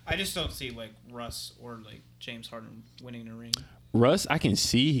simple. I just don't see like Russ or like James Harden winning the ring. Russ, I can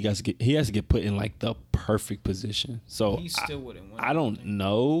see he has to get put in like the perfect position. So he still wouldn't win. I don't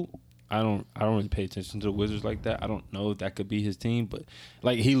know. I don't really pay attention to the Wizards like that. I don't know if that could be his team, but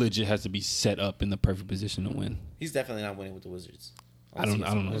like he legit has to be set up in the perfect position to win. He's definitely not winning with the Wizards. I don't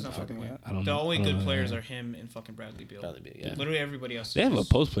know. The only good players are him and fucking Bradley Beal. Yeah. Literally everybody else. They have a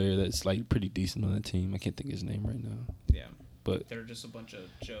post player that's like pretty decent on the team. I can't think of his name right now. Yeah, but they're just a bunch of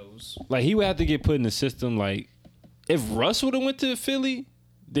Joes. Like he would have to get put in the system. Like if Russ would have went to Philly,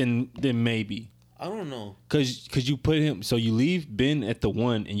 then maybe. I don't know. Cause you put him, so you leave Ben at the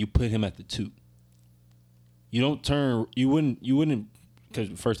 1 and you put him at the 2. You don't turn. You wouldn't.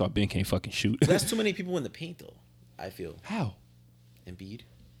 Because first off, Ben can't fucking shoot. That's too many people in the paint, though. I feel. How? Embiid,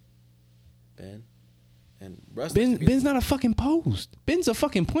 Ben, and Russ. Ben's not a fucking post. Ben's a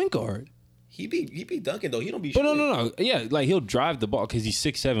fucking point guard. He be dunking though. He don't be. But shooting. no. Yeah, like he'll drive the ball because he's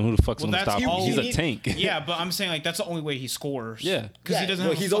 6'7". Who the fuck's gonna stop him? He's a tank. Yeah, but I'm saying like that's the only way he scores. Yeah, because he doesn't.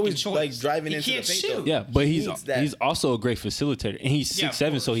 Have he's always choice. Like driving into the paint. Shoot. Yeah, but he's also a great facilitator, and he's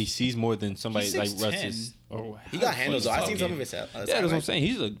 6'7", so he sees more than somebody like Russ is. He got handles. I've seen some of his. Yeah, that's what I'm saying.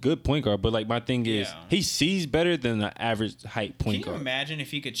 He's a good point guard, but like my thing is, he sees better than the average height point guard. Can you imagine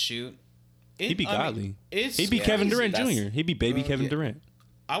if he could shoot? He'd be godly. He'd be Kevin Durant Jr. He'd be baby Kevin Durant.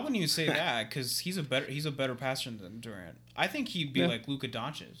 I wouldn't even say that because he's a better passer than Durant. I think he'd be like Luka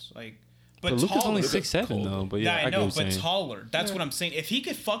Doncic, like. But Luka's only 6'7" though. But yeah, I know, but taller. That's what I'm saying. If he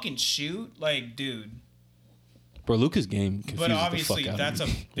could fucking shoot, like, dude. Bro, Luka's game confuses but obviously, the fuck that's out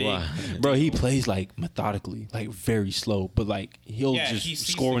of a big. Bro, he plays like methodically, like very slow, but like he'll just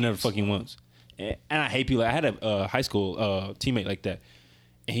score whenever fucking wants. And I hate people. I had a high school teammate like that,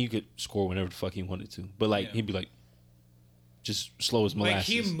 and he could score whenever the fuck he wanted to. But like he'd be like, just slow as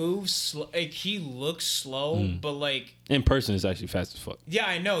molasses. Like he moves, like he looks slow, but like in person is actually fast as fuck. Yeah,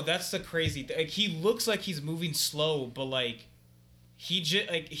 I know. That's the crazy thing. Like he looks like he's moving slow, but like he's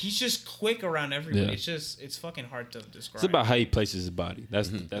just quick around everybody. Yeah. It's fucking hard to describe. It's about how he places his body. That's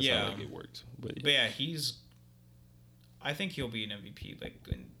how like it works. But yeah, I think he'll be an MVP like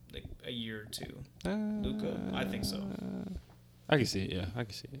in like a year or two. Luka, I think so. I can see it. Yeah, I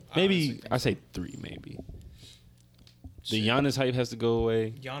can see it. Maybe I say 3. Maybe. The Giannis hype has to go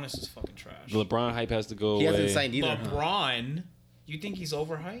away. Giannis is fucking trash. The LeBron hype has to go away. He hasn't signed either. LeBron, you think he's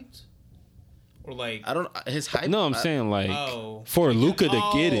overhyped? Or like I don't his hype. No, I'm saying like for Luka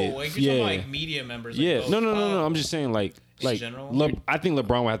to get it. Like you're talking like media members. Yeah, like, no. I'm just saying like general? I think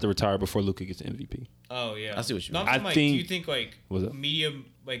LeBron will have to retire before Luka gets MVP. Oh yeah, I see what you mean. I think. Do you think like media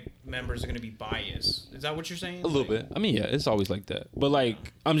like members are gonna be biased? Is that what you're saying? A little bit. I mean, yeah, it's always like that. But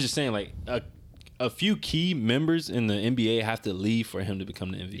like, I'm just saying like a few key members in the NBA have to leave for him to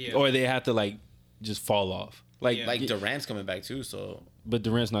become the MVP, or they have to like just fall off. Like Durant's coming back too, so. But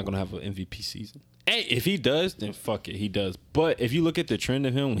Durant's not gonna have an MVP season. Hey, if he does, then fuck it, he does. But if you look at the trend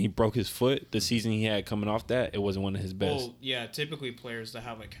of him when he broke his foot, the season he had coming off that, it wasn't one of his best. Well, yeah, typically players that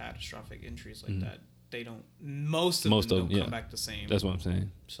have like catastrophic injuries like that, they don't. Most of them don't come back the same. That's what I'm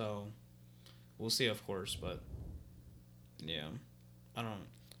saying. So, we'll see, of course, but yeah, I don't.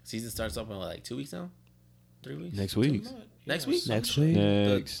 Season starts up in like 2 weeks now. 3 weeks. Next week. Next week. Next week.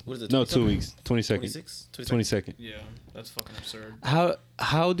 What is it? No, 2 weeks. 22nd. 22nd. Yeah, that's fucking absurd.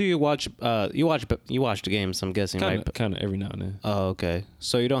 How do you watch? You watch the games, I'm guessing, right? Kind of every now and then. Oh, okay.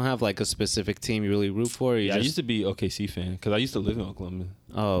 So you don't have like a specific team you really root for? I used to be OKC fan because I used to live in Oklahoma.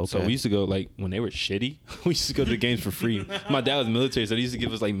 Oh, okay. So we used to go like when they were shitty. We used to go to the games for free. My dad was military, so they used to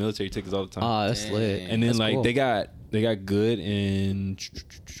give us like military tickets all the time. Oh, that's lit. And then that's like cool. they got good in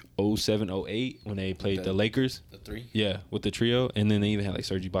 07, 08 when they played the Lakers. The 3. Yeah, with the trio, and then they even had like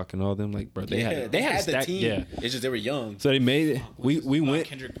Serge Ibaka and all them. Like, bro, they had a stack, the team. Yeah, it's just they were young. So they made it. We went.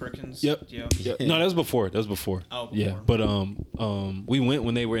 Kendrick Perkins. Yep. No, that was before. Oh, before. Yeah, but we went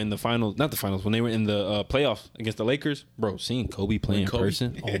when they were in the finals. Not the finals. When they were in the playoffs against the Lakers, bro. Seeing Kobe play in person.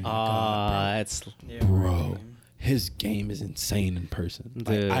 Oh my god, that's bro. His game is insane in person.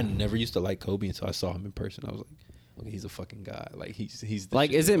 Like, I never used to like Kobe until I saw him in person. I was like, okay, he's a fucking guy. Like he's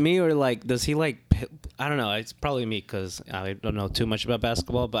like, is it me or like does he like? I don't know. It's probably me because I don't know too much about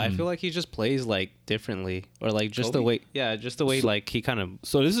basketball, but I feel like he just plays like differently or like just the way. Yeah, just the way like he kind of.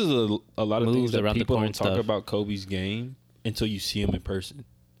 So this is a lot of things that around people the don't talk about Kobe's game until you see him in person.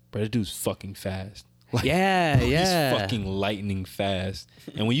 But that dude's fucking fast. Like, bro, he's fucking lightning fast.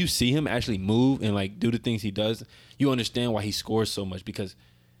 And when you see him actually move and like do the things he does, you understand why he scores so much because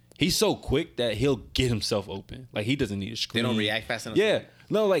he's so quick that he'll get himself open. Like he doesn't need a screen. They don't react fast enough. Yeah,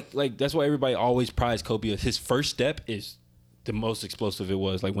 no, like that's why everybody always prized Kobe. His first step is the most explosive it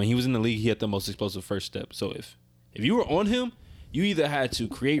was. Like when he was in the league, he had the most explosive first step. So if you were on him, you either had to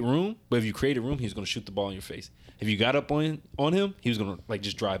create room, but if you created room, he was gonna shoot the ball in your face. If you got up on him, he was gonna like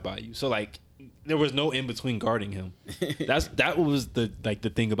just drive by you. So like there was no in between guarding him. That was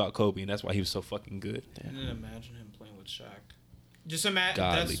the thing about Kobe, and that's why he was so fucking good. And then imagine him playing with Shaq. Just imagine.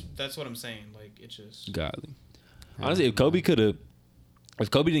 That's what I'm saying. Like it's just godly. Honestly, if Kobe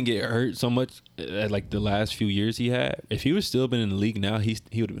didn't get hurt so much at like the last few years he had, if he would still been in the league now, he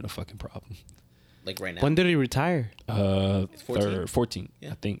would have been a fucking problem. Like right now. When did he retire? 14,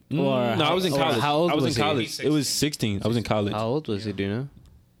 Yeah. I think. Or No, I was in college. how old I was was in he? college. It was 16. I was in college. How old was he? Do you know?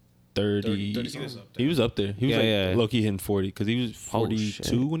 30. 30. He was up there. He was Yeah. low key hitting 40 because he was Oh, 42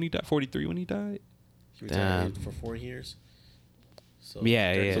 shit. when he died. 43 when he died. He retired for 4 years. So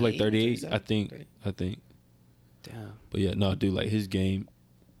Yeah, yeah. So like 38, 37, I think. 30. I think. Damn. But yeah, no, dude, like his game,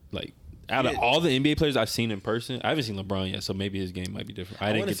 like out of all the NBA players I've seen in person, I haven't seen LeBron yet, so maybe his game might be different.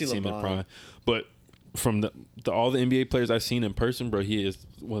 I didn't get to see him in prime, but from all the NBA players I've seen in person, bro, he is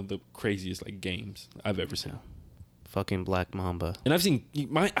one of the craziest like games I've ever seen. Fucking Black Mamba. And I've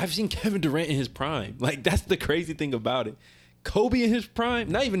seen Kevin Durant in his prime. Like that's the crazy thing about it. Kobe in his prime,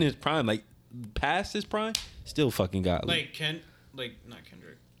 not even in his prime, like past his prime, still fucking godly. not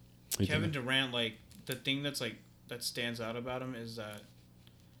Kendrick. Kevin Durant, like the thing that's like that stands out about him is that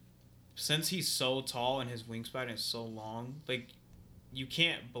since he's so tall and his wingspan is so long, like you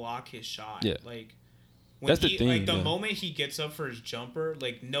can't block his shot. Yeah. Like when that's the thing. Like the moment he gets up for his jumper,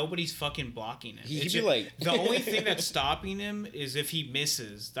 like nobody's fucking blocking him. He'd be like the only thing that's stopping him is if he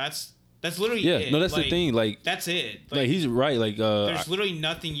misses. That's literally it. No, that's like, the thing. Like that's it. Like he's right. Like there's literally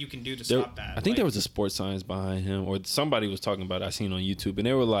nothing you can do to stop that. I think there was a sports science behind him, or somebody was talking about it. I seen on YouTube, and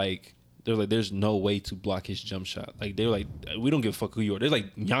they were like, there's no way to block his jump shot. Like they were like, we don't give a fuck who you are. They're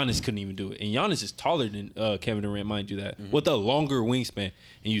like, Giannis couldn't even do it, and Giannis is taller than Kevin Durant, mind you that, with a longer wingspan,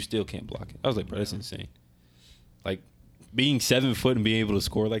 and you still can't block it. I was like, bro, that's insane. Like being 7 foot and being able to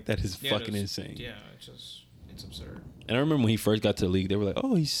score like that is fucking insane. Yeah, it's absurd. And I remember when he first got to the league, they were like,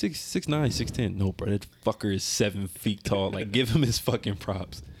 oh, he's 6'9", 6'10". No, bro, that fucker is 7 feet tall. Like, give him his fucking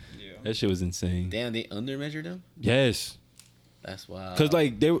props. Yeah. That shit was insane. Damn, they undermeasured him? Yes. That's wild. Because,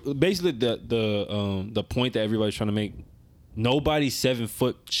 like, they were basically the point that everybody's trying to make, nobody 7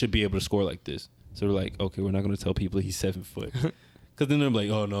 foot should be able to score like this. So they're like, okay, we're not going to tell people he's 7 foot. Because then they're like,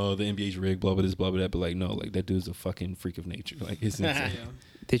 oh, no, the NBA's rigged, blah, blah, this, blah, blah, that. But, like, no, like, that dude's a fucking freak of nature. Like, it's insane.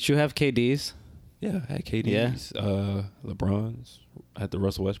 Did you have KDs? Yeah, I had KD's, LeBron's. I had the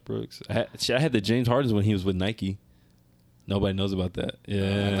Russell Westbrooks. I had the James Hardens when he was with Nike. Nobody knows about that.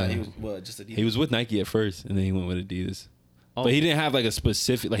 Yeah. I thought he was just Adidas. He was with Nike at first, and then he went with Adidas. Oh. But he didn't have like a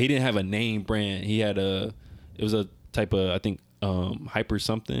specific, like he didn't have a name brand. He had it was a type of, I think, Hyper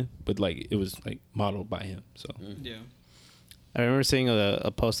something, but like it was like modeled by him. So yeah. I remember seeing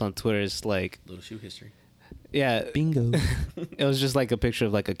a post on Twitter. It's like little shoe history. Yeah, bingo. It was just like a picture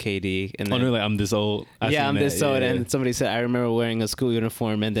of like a KD, and then, like I'm this old. I'm this old, and somebody said, "I remember wearing a school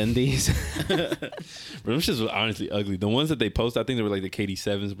uniform and then these." Bro, them shits were honestly ugly. The ones that they post, I think they were like the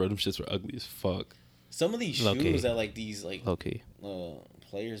KD7s. Bro, them shits were ugly as fuck. Some of these shoes that like these like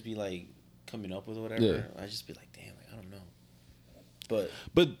players be like coming up with or whatever, I just be like, damn, like, I don't know.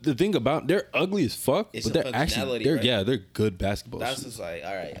 But the thing about they're ugly as fuck, but they're actually they're good basketball. That's shoes. just like,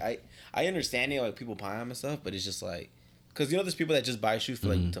 all right, I understand it, like people buy them and stuff, but it's just like, because there's people that just buy shoes for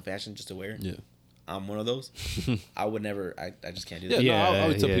like to fashion just to wear. Yeah, I'm one of those. I would never. I just can't do that. Yeah, no, I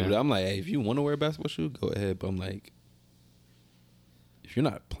would tell people that. I'm like, hey, if you want to wear a basketball shoe, go ahead. But I'm like, if you're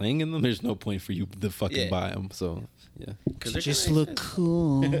not playing in them, there's no point for you to fucking buy them. So yeah, because they just look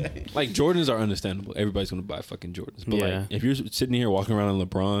cool. Like Jordans are understandable. Everybody's gonna buy fucking Jordans. But like, if you're sitting here walking around in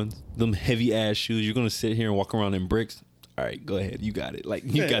LeBrons, them heavy ass shoes, you're gonna sit here and walk around in bricks. All right, go ahead. You got it. Like,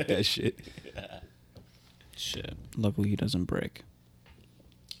 you got that shit. Shit. Luckily, he doesn't break.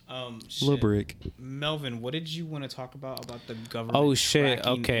 Little brick. Melvin, what did you want to talk about the government? Oh shit.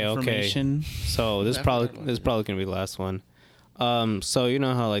 Okay. So this probably gonna be the last one. So you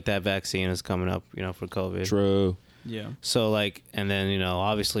know how like that vaccine is coming up, for COVID. True. Yeah. So like, and then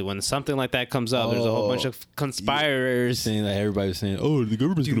obviously when something like that comes up, there's a whole bunch of conspirators saying that everybody's saying, "Oh, the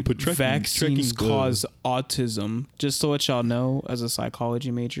government's going to put vaccines cause autism." Just so what y'all know, as a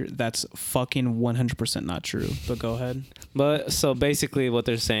psychology major, that's fucking 100% not true. But go ahead. But so basically, what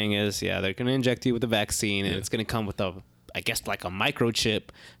they're saying is, they're going to inject you with a vaccine, and it's going to come with I guess like a microchip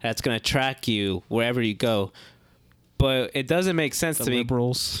that's going to track you wherever you go. But it doesn't make sense The to me.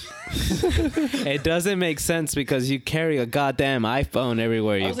 liberals. It doesn't make sense because you carry a goddamn iPhone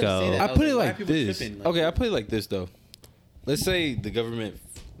everywhere you go. I put it like people this. tripping? Okay, I put it like this though. Let's say the government,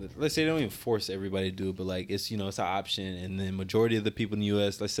 let's say they don't even force everybody to do it, but like it's it's an option, and then majority of the people in the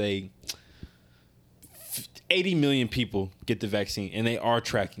U.S., let's say 80 million people get the vaccine, and they are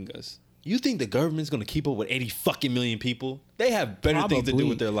tracking us. You think the government's gonna keep up with 80 fucking million people? They have better things to do Probably.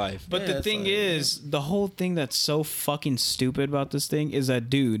 with their life. But the thing is, The whole thing that's so fucking stupid about this thing is that,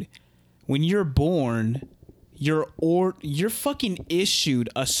 dude, when you're born, you're fucking issued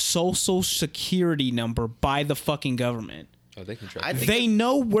a social security number by the fucking government. Oh, they can track. I think They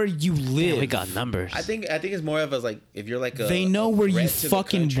know where you live. Yeah, we got numbers. I think it's more of as like if you're like They know where you threat to the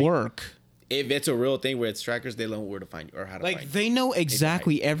fucking country, work. If it's a real thing where it's trackers, they know where to find you or how to find Like, you. they know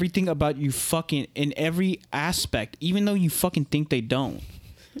exactly everything about you fucking in every aspect, even though you fucking think they don't.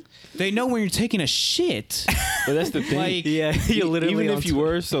 They know when you're taking a shit. But that's the thing. Like, yeah, you literally. Even on if you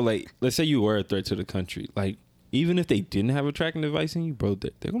were, so like, let's say you were a threat to the country, like, even if they didn't have a tracking device in you, bro,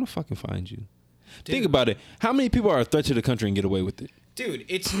 they're gonna fucking find you. Think about it. How many people are a threat to the country and get away with it? dude,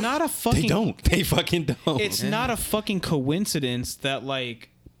 it's not a fucking. They don't. They fucking don't. It's Not a fucking coincidence that, like,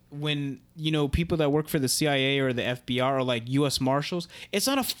 when people that work for the CIA or the FBI or like U.S. Marshals, it's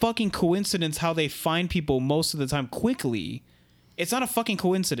not a fucking coincidence how they find people most of the time quickly. It's not a fucking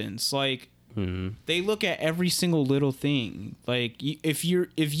coincidence. Like, they look at every single little thing. Like, if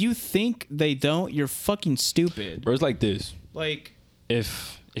you think they don't, you're fucking stupid. Bro, it's like this. Like,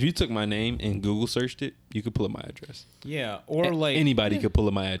 If you took my name and Google searched it, you could pull up my address. yeah, or like Anybody could pull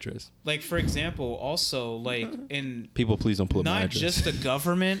up my address. like for example, also like in People, please don't pull up my not address. just the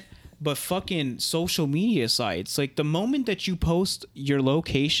government, but fucking social media sites. Like, the moment that you post your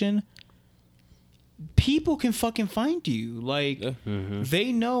location, people can fucking find you. Like, Yeah.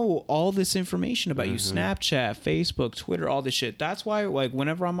 they know all this information about you. Snapchat, Facebook, Twitter, all this shit. That's why, like,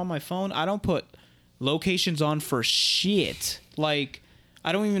 whenever I'm on my phone, I don't put locations on for shit. Like,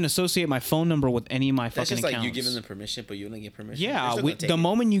 I don't even associate my phone number with any of my That's fucking just like accounts. you giving them permission, but you don't get permission. They're Yeah, still gonna take the it.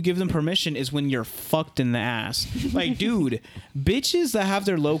 moment you give them permission is when you're fucked in the ass. Like, dude, bitches that have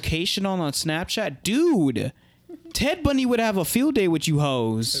their location on Snapchat, dude, Ted Bundy would have a field day with you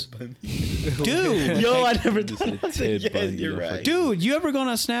hoes. Dude. Yo, I never Just thought. a Ted Yes, Bundy, you're you know, right. Dude, you ever gone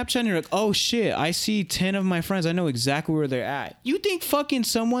on Snapchat and you're like, oh shit, I see 10 of my friends. I know exactly where they're at. You think fucking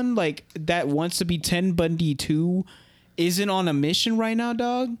someone like that wants to be 10 Bundy 2 isn't on a mission right now,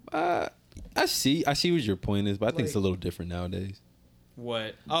 dog? I see what your point is, but I think it's a little different nowadays.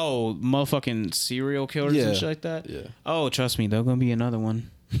 What? Oh, motherfucking serial killers Yeah. and shit like that? Yeah. Oh, trust me, there's gonna be another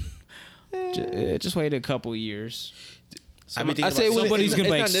one. Just wait a couple years. I mean, I say about- somebody's gonna be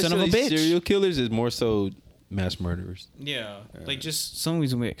like, not son of a necessarily bitch. Serial killers is more so mass murderers. Yeah. Like, just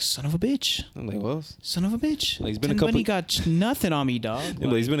somebody's gonna be like, son of a bitch. I'm like, well, Son of a bitch. Like, it's been a Ted couple- Bundy got nothing on me, dog. yeah,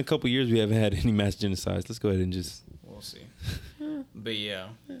 but it's been a couple years we haven't had any mass genocides. Let's go ahead and just. We'll see. But yeah,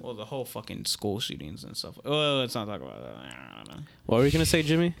 well, the whole fucking school shootings and stuff. Well, let's not talk about that. I don't know. What were you gonna say,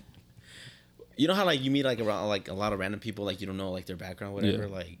 Jimmy? You know how like you meet like around like a lot of random people, like you don't know like their background, whatever.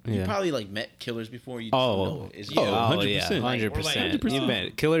 Yeah. Like Yeah. you probably like met killers before. You just don't know. It's, Oh, you know, 100%. 100%. Like, You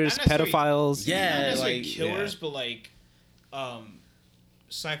bet. Killers, not necessarily- pedophiles. Yeah, Not necessarily like, killers, yeah. but like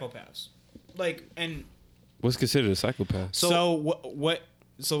psychopaths. Like, and What's considered a psychopath? so what?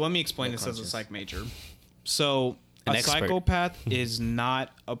 So let me explain this as a psych major. So An a expert. psychopath is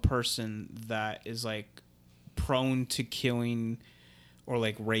not a person that is like prone to killing or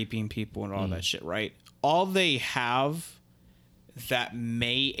like raping people and all that shit, right? All they have that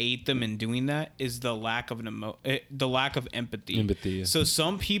may aid them in doing that is the lack of the lack of empathy. Empathy, yeah. So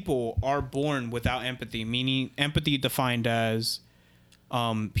some people are born without empathy, meaning empathy defined as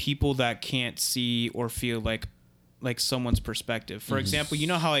people that can't see or feel like someone's perspective. For example, you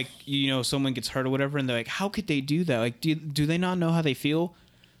know how like someone gets hurt or whatever, and they're like, how could they do that? Like, do they not know how they feel?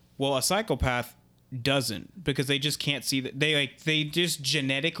 Well, a psychopath doesn't, because they just can't see that. They just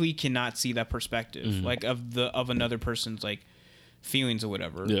genetically cannot see that perspective like of another person's like feelings or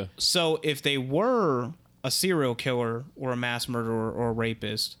whatever. Yeah. So if they were a serial killer or a mass murderer or a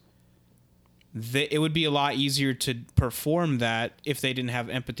rapist, it would be a lot easier to perform that if they didn't have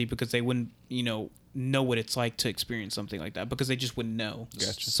empathy, because they wouldn't know what it's like to experience something like that, because they just wouldn't know.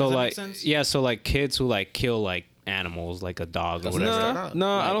 Gotcha. So Does that like, make sense? yeah, so like kids who like kill like animals, like a dog or whatever. No,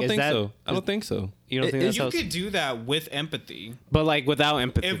 I Like, don't is think that- so. I don't think so. You don't think that's You how? could do that with empathy. But like without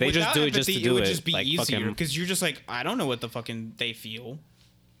empathy, If they just without do it just to empathy, do it. would just be like, easier, fucking- because you're just like, I don't know what the fucking they feel.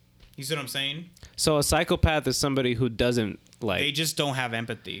 You see what I'm saying? So a psychopath is somebody who doesn't like. They just don't have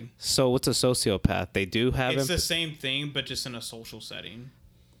empathy. So what's a sociopath? They do have It's empathy. the same thing, but just in a social setting,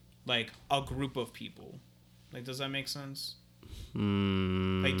 like a group of people. Like, does that make sense?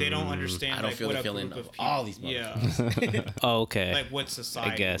 Like they don't understand. I don't like, feel what the a feeling group of people, all these yeah. Oh, okay. Like what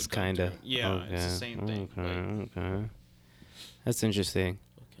society. I guess, would go kind of. through. Yeah, okay. it's the same thing. Okay. That's interesting.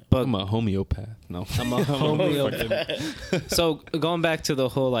 But I'm a homeopath. No, I'm a homeopath. So going back to the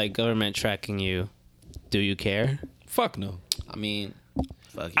whole like government tracking you, do you care? fuck no. I mean,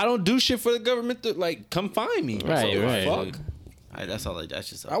 fuck. I don't do shit for the government to like come find me. Right, So, right. Fuck. That's all. That's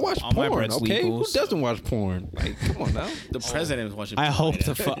just. I watch All my porn. bread's Okay, legal, who so- doesn't watch porn? Like, come on now. The president is watching. I hope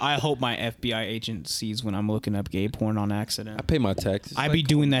porn. I hope my FBI agent sees when I'm looking up gay porn on accident. I pay my taxes. I be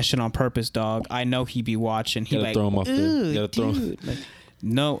doing that shit on purpose, dog. I know he be watching. He Gotta like, throw him off there. "Ugh, Gotta throw him." dude." Like,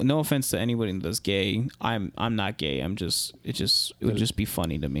 no offense to anybody that's gay. I'm not gay. It would just be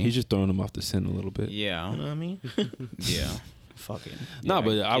funny to me. He's just throwing him off the scent a little bit. yeah, You know what I mean? yeah. Fucking. Nah, yeah,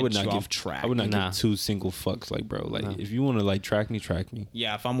 but I would get not you give off track. I would not Nah. give two single fucks, like, bro. Like, if you want to like track me.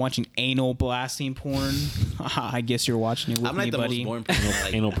 Yeah, if I'm watching anal blasting porn, I guess you're watching it with I'm me, like the buddy. most boring person.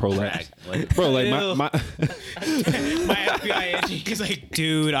 Like, Anal prolapse. Like, Bro, like my My FBI agent is like,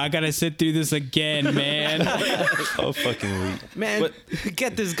 dude, I gotta sit through this again, man. oh fucking weak. Man, But-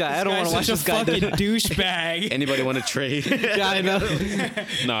 get this guy. I don't want to watch Such this a guy. fucking douchebag. anybody want to trade? Yeah, I know.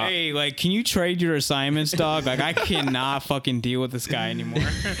 Nah, Hey, like, can you trade your assignments, dog? Like, I cannot fucking deal with this guy anymore.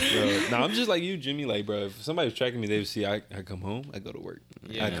 bro. Nah, I'm just like you, Jimmy. Like, bro, if somebody was tracking me, they would see I come home, I go to work.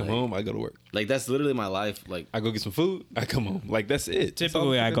 Yeah, I come like- home, I go to work. Like that's literally my life. Like I go get some food, I come home. Like that's it. That's all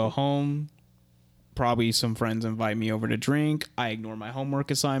Typically, I I'm go gonna home. Probably some friends invite me over to drink. I ignore my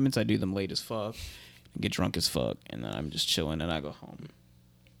homework assignments. I do them late as fuck. Get drunk as fuck, and then I'm just chilling, and I go home.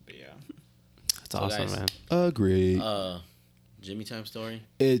 But yeah, That's awesome, guys, man. do. Agreed. Jimmy time story.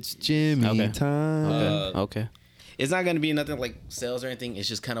 It's Jimmy Okay. time. Okay. It's not gonna be nothing like sales or anything. It's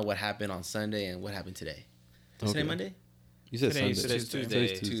just kind of what happened on Sunday and what happened today. Is Okay. today Monday? You said Today's Sunday. Tuesday.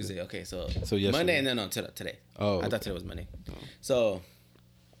 Today's Tuesday. Okay, so yesterday. Monday and then on today. Oh, I thought okay. today was Monday. So,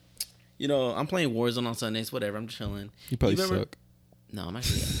 you know, I'm playing Warzone on Sundays. Whatever. I'm just chilling. You probably remember- suck. No, I'm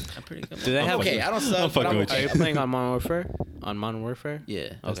actually. I'm pretty good. Do they have- okay, I don't I'm suck, but fucking I'm with Are okay. you playing on Modern Warfare? On Modern Warfare?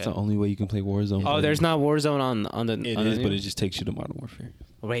 Yeah. That's Okay. the only way you can play Warzone. Oh, there's not Warzone on the. It on is, the but new- it just takes you to Modern Warfare.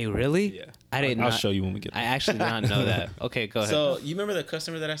 Wait, really? Yeah. I didn't. I'll show you when we get I there. actually did not know that. Okay, go ahead. So you remember the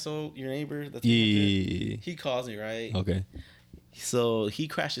customer that I sold your neighbor? That's Yeah. He calls me, right? Okay. So he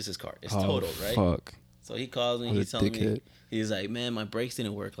crashes his car. It's totaled, right? Fuck. So he calls me. What a He's telling me. dickhead. He's like, "Man, my brakes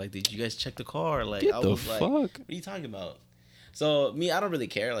didn't work. Like, did you guys check the car?" Like, Get I the was like, fuck? "What are you talking about?" So me, I don't really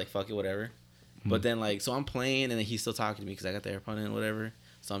care. Like, fuck it, whatever. But then like, so I'm playing, and then he's still talking to me because I got the AirPod in, whatever.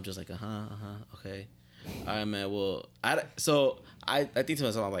 So I'm just like, okay. All right, man. Well, I think to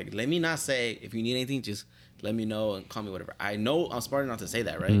myself, I'm like, let me not say if you need anything, just let me know and call me, whatever. I know I'm smart enough to say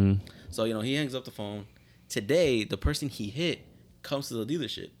that, right? Mhm. So you know, he hangs up the phone. Today, the person he hit comes to the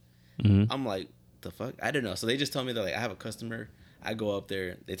dealership. Mhm. I'm like, the fuck? I don't know. So they just tell me that like I have a customer. I go up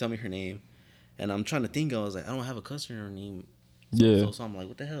there. They tell me her name, and I'm trying to think. I was like, I don't have a customer name. Yeah. So I'm like,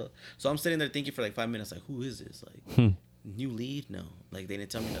 what the hell? So I'm sitting there thinking for like 5 minutes. Like, who is this? Like, Hmm. new lead? No. Like they didn't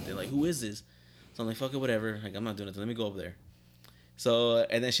tell me nothing. Like, who is this? So I'm like, fuck it, whatever. Like I'm not doing it. Let me go up there. So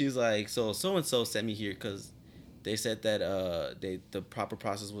and then she's like, so and so sent me here because they said that the proper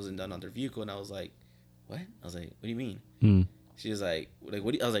process wasn't done on their vehicle, and I was like, what? I was like, what do you mean? Mm. She was like, what do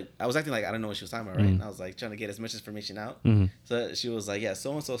you, I was like, I was acting like I don't know what she was talking about, right? And I was like trying to get as much information out. Mhm. So she was like, yeah,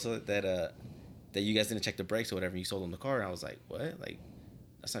 so and so said that you guys didn't check the brakes or whatever, and you sold them the car. And I was like, what? Like,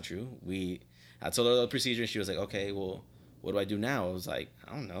 that's not true. I told her the procedure, and she was like, okay, well, what do I do now? I was like,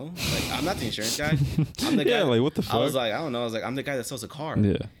 I don't know. Like, I'm not the insurance guy. I'm the guy. Yeah, like, what the I was fuck? like, I don't know. I was like, I'm the guy that sells a car.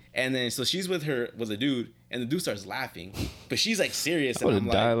 Yeah. And then so she's with a dude, and the dude starts laughing, but she's like serious. I would And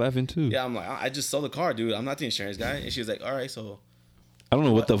have I'm died like, laughing too. yeah, I'm like, I just sold the car, dude. I'm not the insurance guy. And she was like, all right, so. I don't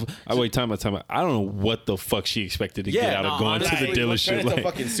know what the. I wait, time out. I don't know what the fuck she expected to get out of going to the Turn dealership. into Like,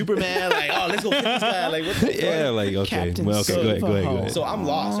 fucking Superman. Like, oh, let's go fit this guy. Like, what the fuck? yeah, like okay, Captain well, okay, go ahead, go ahead. So I'm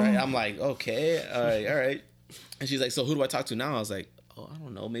lost, right? I'm like, okay, all right. And she's like, so who do I talk to now? I was like, oh, I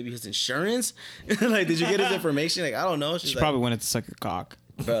don't know. Maybe his insurance? Like, did you get his information? Like, I don't know. She's she like, probably wanted to suck your cock.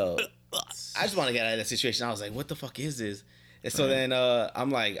 bro, I just want to get out of that situation. I was like, what the fuck is this? And so then I'm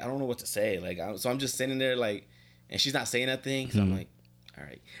like, I don't know what to say. Like, so I'm just sitting there like, and she's not saying nothing. So I'm like, all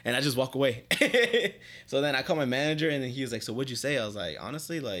right. And I just walk away. So then I call my manager, and then he was like, so what'd you say? I was like,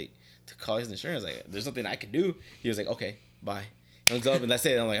 honestly, like, to call his insurance, like, there's nothing I can do. He was like, okay, bye. Hangs up, and that's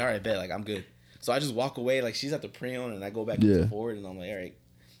it. I'm like, all right, bet, like, I'm good. So I just walk away, like, she's at the pre-owned, and I go back and forward, and I'm like, all right,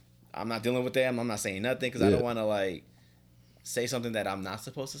 I'm not dealing with them. I'm not saying nothing because I don't want to, like, say something that I'm not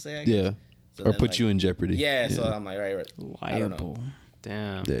supposed to say, I guess. Yeah, So or then, put like, you in jeopardy. Yeah, so I'm like, right. I don't know. Liable.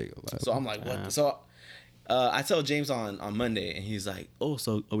 Damn. There you go. So I'm like, what? So I tell James on Monday, and he's like, oh,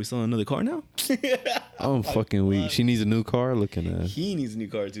 so are we selling another car now? I'm fucking weak. She needs a new car. Looking at. He needs a new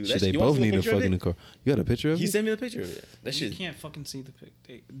car too. They both need a fucking new car. You got a picture of it? He sent me the picture of it. That You shit. can't fucking see the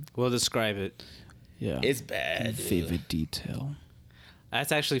pic. We'll describe it. Yeah. It's bad. Vivid detail.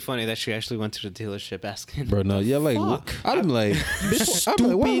 That's actually funny that she actually went to the dealership asking. Bro, no, yeah, like fuck? I'm like,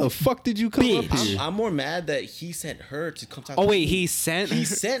 why the fuck did you come up here? I'm more mad that he sent her to come talk. Oh to wait, me. he sent. He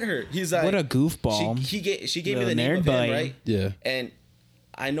sent her. He's like, What a goofball. She gave me Little the name nerd of him, boy. right? Yeah. And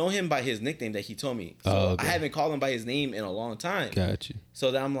I know him by his nickname that he told me. So Oh, okay. I haven't called him by his name in a long time. Got you. So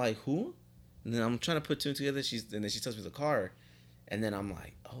then I'm like, who? And then I'm trying to put two and together. And then she tells me the car. And then I'm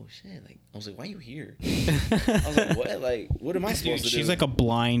like, oh shit! Like I was like, why are you here? I was like, what? Like, what am I supposed to do? She's like a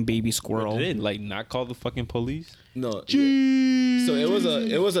blind baby squirrel. Did they like not call the fucking police? No. So it was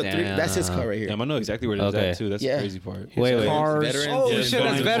a three. That's his car right here. Damn, I know exactly where that's Okay. at too. That's Yeah. the crazy part. Wait. Cars. Veterans. Oh Yeah. shit,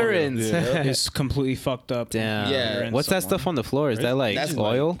 that's veterans. Yeah. It's completely fucked up. Damn. Yeah. What's that stuff on the floor? Is that like That's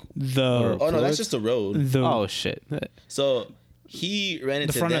oil? The Oh no, that's just the road. Oh shit. So he ran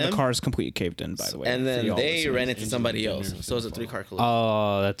into the front them, of the car is completely caved in, by the way. and for then y'all they listening. ran into somebody else. So it was a 3-car collision.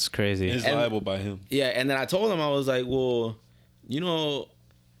 Oh, that's crazy. It's And- liable by him. Yeah, and then I told him, I was like, well, you know,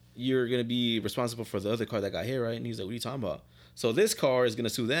 you're gonna be responsible for the other car that got hit, right? And he's like, what are you talking about? So this car is gonna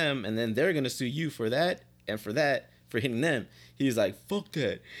sue them, and then they're gonna sue you for that and for that for hitting them. He's like, fuck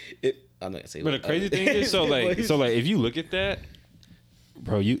that. I'm not gonna say. But the crazy thing is, so like, if you look at that,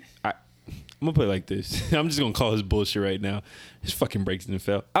 bro, I'm gonna put it like this. I'm just gonna call his bullshit right now. His fucking brakes didn't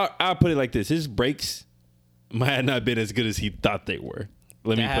fail. I'll put it like this. His brakes might not been as good as he thought they were.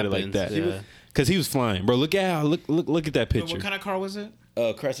 Let me put it like that. Yeah. Because he was flying, bro. Look at look at that picture. What kind of car was it?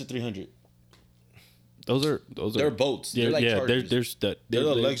 Chrysler 300. Those are They're boats. Yeah, They're like yeah. Chargers. They're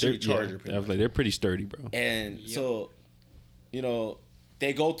the luxury Charger, Yeah, pretty I was like, they're pretty sturdy, bro. And so, you know,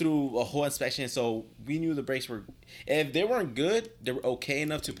 they go through a whole inspection. So we knew the brakes were, if they weren't good, they were okay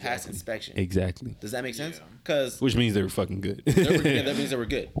enough to pass inspection. Exactly. Does that make sense? Because Which means they were fucking good. that means they were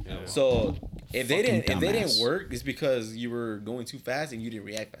good. So if they Fucking didn't dumbass. work, it's because you were going too fast and you didn't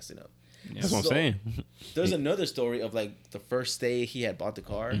react fast enough. That's what I'm So, saying. There's another story of like the first day he had bought the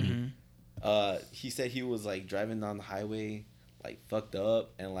car. He said he was like driving down the highway, like fucked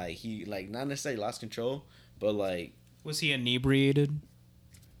up, and like he like not necessarily lost control, but like Was he inebriated?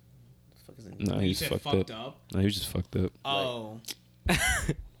 what the fuck is it? No, he You was said fucked up. No, he was just fucked up. Oh.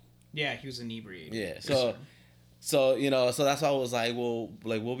 Yeah, he was inebriated. Yeah. So you know, so that's why I was like, well,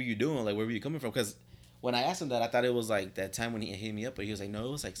 like what were you doing? Like where were you coming from? Because when I asked him that, I thought it was like that time when he hit me up, but he was like, no,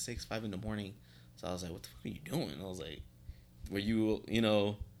 it was like 6-5 in the morning. So I was like, what the fuck are you doing? I was like, were you, you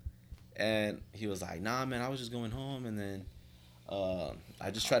know? And he was like, nah, man, I was just going home, and then I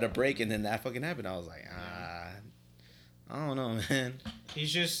just tried to brake, and then that fucking happened. I was like, I don't know, man.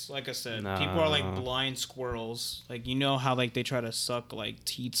 He's just like I said. Nah. People are like blind squirrels. Like you know how like they try to suck like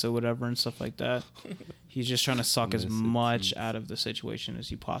teats or whatever and stuff like that. He's just trying to suck as much out of the situation as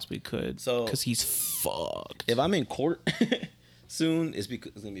he possibly could. So- because he's fucked. If I'm in court soon, it's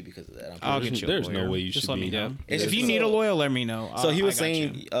gonna be because of that. I'll There's- get you. A there's no lawyer. way you just should let be. me know. It's If just you need a so- lawyer, let me know. So he was I got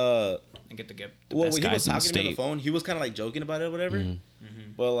saying, you. I get the well, best when he was guys in the talking to me on the state. phone, he was kind of like joking about it or whatever.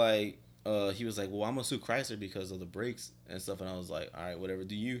 But like, he was like, "Well, I'm gonna sue Chrysler because of the brakes and stuff." And I was like, "All right, whatever.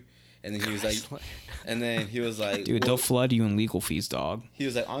 Do you?" And then he was like, Dude, well, they'll flood you in legal fees, dog. he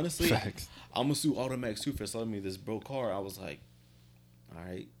was like, honestly, Facts. I'm gonna sue Automax too for selling me this broke car. I was like, all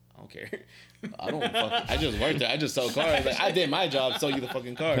right, I don't care. I just worked there. I just sell cars. Like, I did my job, sell you the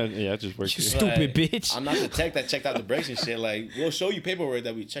fucking car. Yeah, I just worked You here. stupid Like, bitch. I'm not the tech that checked out the brakes and shit. Like, we'll show you paperwork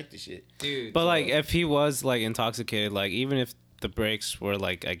that we checked the shit. Dude. But like, if he was like intoxicated, like even if the brakes were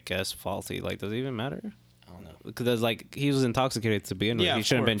like I guess faulty, like does it even matter? I don't know. Because like he was intoxicated to begin with. Yeah, he of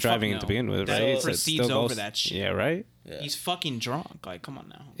shouldn't have been course. driving Fuck it to no. begin with, That right? So it precedes still over goes- that shit. Yeah, right. Yeah. He's fucking drunk. Like, come on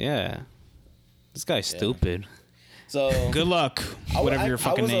now. Yeah. This guy's stupid. So Good luck, whatever your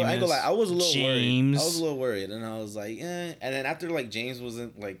fucking name I ain't is. gonna lie, I was a little James. worried. I was a little worried, and I was like, eh. And then after like James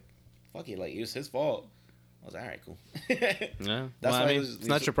wasn't like, fuck it, like it was his fault. I was like, all right, cool. Yeah. That's Well, I why mean, it's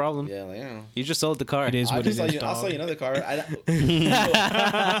not your problem. Yeah, like, I don't know. You just sold the car. It is I'll what it sell is, you. I'll dog. sell you another car.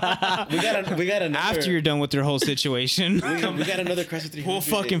 We got another. After you're done with your whole situation, we got another Chrysler 300. we'll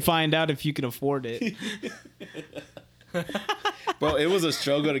fucking find out if you can afford it. Bro, it was a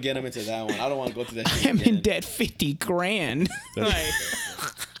struggle to get him into that one. I don't want to go through that shit I'm again. in debt $50,000. Like,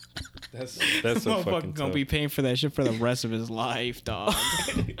 That's so fucking motherfucker gonna tough. be paying for that shit for the rest of his life, dog.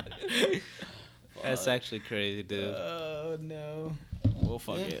 That's actually crazy, dude. Oh no. Well,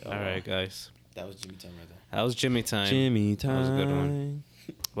 fuck it. All right, guys. That was Jimmy time right there. That was Jimmy time. Jimmy time. That was a good one.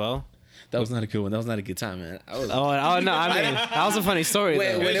 Well. That was not a good one. That was not a good time, man. Oh no! I mean, that was a funny story.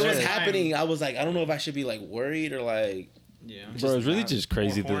 When though. it was Sure. happening, I was like, I don't know if I should be like worried or like Yeah. Bro, it's really just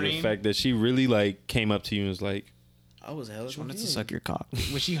crazy the fact that she really like came up to you and was like, I was hella She wanted to confused. suck your cock.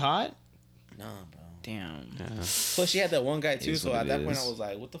 Was she hot? Nah, bro. Damn. Plus, she had that one guy too. Is So what at it that point, is. I was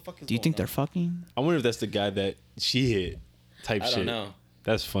like, "What the fuck is?" Do you think going they're on? fucking? I wonder if that's the guy that she hit type I shit. don't know.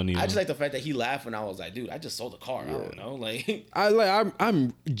 That's funny. I though. just like the fact that he laughed when I was like, "Dude, I just sold the car." I don't know, like.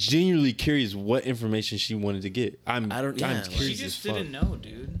 I'm genuinely curious what information she wanted to get. I'm curious She just as fuck. didn't know,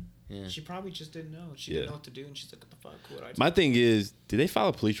 dude. Yeah. She probably just didn't know. She didn't know what to do, and she's like, "What the fuck? What do I do?" My thing is, did they file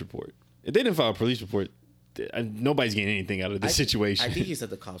a police report? If they didn't file a police report, nobody's geting anything out of this situation. I think he said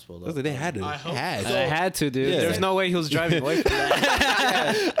the cops pulled up. They had to. I hope had. so. I had to, dude. Yeah. There's no way he was driving away from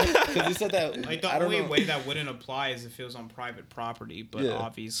that. Because he said that. Like, the I don't only know. way that wouldn't apply is if it was on private property, but Yeah.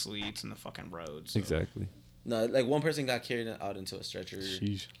 obviously it's in the fucking road. So. Exactly. No, like one person got carried out into a stretcher.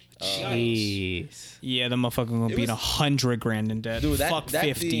 Sheesh. Jeez. Yeah, the motherfucker gonna It be was- 100 grand in debt. Dude, Fuck that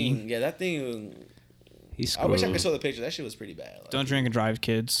 50. thing. Yeah, that thing. He's I wish I screwed. could show the picture. That shit was pretty bad. Like, Don't drink and drive,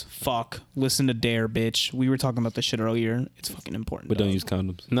 kids. Fuck. Listen to Dare, bitch. We were talking about this shit earlier. It's fucking important. But don't dog. use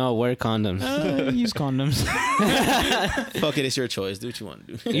condoms. No, wear condoms. Use condoms. Fuck it, it's your choice. Do what you want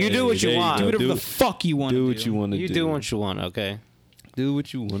to do. You do what you There you want. go. Do whatever Do the it. fuck you want to Do do. what you want to do. You do what you want, okay? Do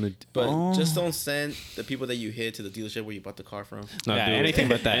what you want to do. But Oh. just don't send the people that you hit to the dealership where you bought the car from. No, Yeah, do it. anything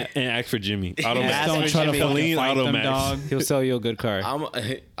but that. And ask for Jimmy. Yeah, Automax. Don't try to fucking Clean fight them, Automax. dog. He'll sell you a good car.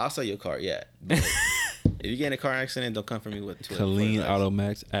 I'll sell you a car, yeah. But if you get in a car accident, don't come for me with Colleen $20.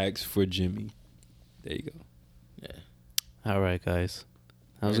 Automax. Ask for Jimmy. There you go. Yeah. All right, guys.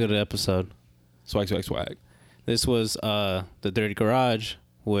 That was a good episode. Swag, swag, swag. This was The Dirty Garage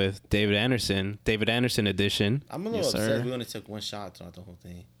with David Anderson. David Anderson edition. I'm a little Yes, upset. sir. We only took one shot throughout the whole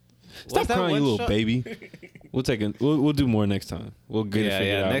thing. Stop that crying, you one little shot? baby. We'll do more next time. We'll get it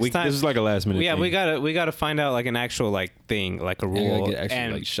figured out. Next time, This is like a last minute. Yeah, thing. we gotta find out like an actual like thing, like a Yeah, rule, gotta get actually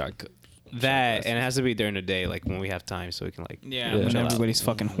and like shot. that, and it has to be during the day, like when we have time, so we can like. Yeah, Yeah. when chill out. everybody's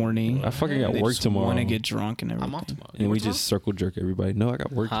fucking horny. I fucking got They work just tomorrow. want to get drunk and everything. I'm off tomorrow. And we just circle jerk everybody. No, I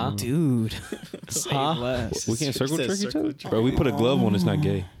got work Huh? tomorrow. Dude. Say Huh? less. We can't circle Said jerk each circle other? jerk. Bro, we put a glove on. It's not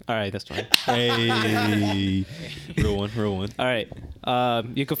gay. All right, that's fine. Hey. Real one, real one. All right,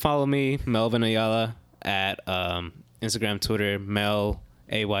 you can follow me, Melvin Ayala, at Instagram, Twitter, Mel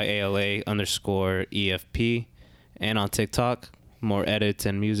AYALA_EFP, and on TikTok. More edits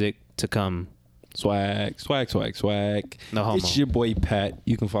and music to come. Swag, swag, swag, swag. No homo. It's your boy Pat.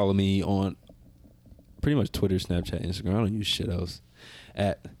 You can follow me on pretty much Twitter, Snapchat, Instagram. I don't use shit else.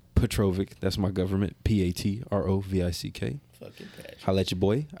 At Petrovic. That's my government. PATROVICK. Fucking patch. Holla at your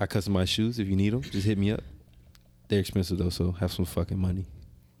boy. I customize shoes if you need them. Just hit me up. They're expensive though, so have some fucking money.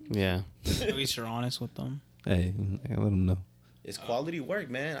 Yeah. At least you're honest with them. Hey, let them know. It's quality work,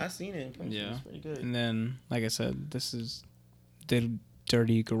 man. I seen it. In person. Yeah. It's pretty good. And then, like I said, this is the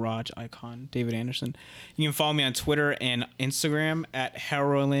Dirty Garage icon, David Anderson. You can follow me on Twitter and Instagram at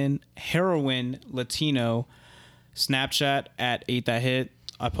Heroin Latino, Snapchat at 8ThatHit.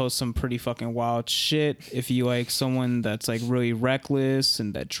 I post some pretty fucking wild shit. If you like someone that's like really reckless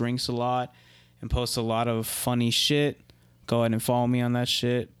and that drinks a lot and posts a lot of funny shit, go ahead and follow me on that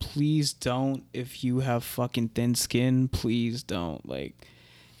shit. Please don't. If you have fucking thin skin, please don't. Like,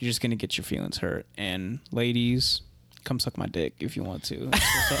 you're just gonna get your feelings hurt. And ladies, come suck my dick if you want to.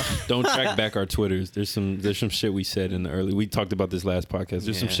 Don't track back our Twitters. There's some shit we said in the early. We talked about this last podcast.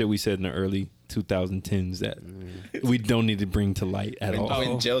 There's some Yeah. shit we said in the early 2010s that we don't need to bring to light at all.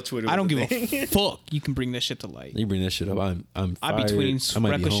 When jail Twitter I don't was give a thing. a fuck. You can bring that shit to light. You bring that shit up. I'm I fired. be tweeting I might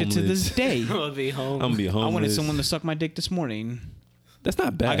be reckless shit to homeless. this day. I'll be home. I'm gonna be homeless. I wanted someone to suck my dick this morning. That's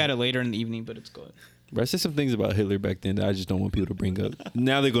not bad. I got it later in the evening, but it's good. Bro, I said some things about Hitler back then that I just don't want people to bring up.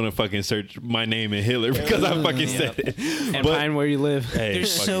 Now they're gonna fucking search my name and Hitler because I fucking said it. and But- find where you live. Hey, They're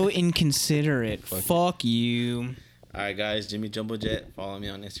fuck so it. inconsiderate. Fuck you. All right, guys. Jimmy Jumbo Jet. Follow me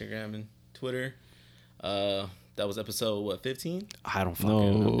on Instagram and Twitter. That was episode 15. I don't fucking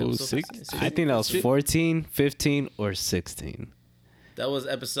know. No, Episode 6. 15? I think that was 14, 15, or 16. That was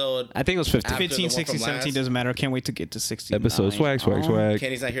episode. I think it was 15. After the 15, one 16, from 17 last- doesn't matter. Can't wait to get to 16. Episode swag, swag, swag.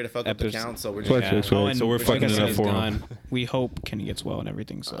 Kenny's not here to fuck up the Episode- count, so we're Swag, just. swag, swag. and So we're like fucking I it said, up he's for him. gone. We hope Kenny gets well and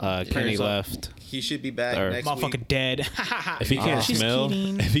everything. So Kenny so- left. He should be back Or- next motherfucker week. dead. If he can't She's smell,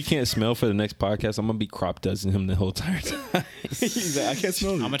 kidding. if he can't smell for the next podcast, I'm gonna be crop dusting him the whole time. He's like, I can't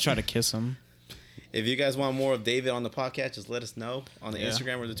smell I'm gonna try to kiss him. If you guys want more of David on the podcast, just let us know on the Yeah.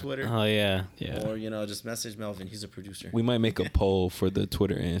 Instagram or the Twitter. Oh yeah. Yeah. Or, just message Melvin. He's a producer. We might make a poll for the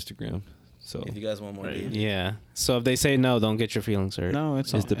Twitter and Instagram. So If you guys want more David. Yeah. So if they say no, don't get your feelings hurt. No,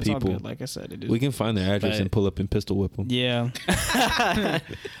 it's It's all, the it's all people. good. Like I said, it is. we can find their address But- and pull up and pistol whip them. Yeah.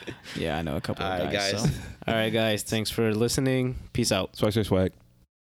 Yeah, I know a couple All of right, guys. guys. So. All right, guys. Thanks for listening. Peace out. Swag, swag, swag.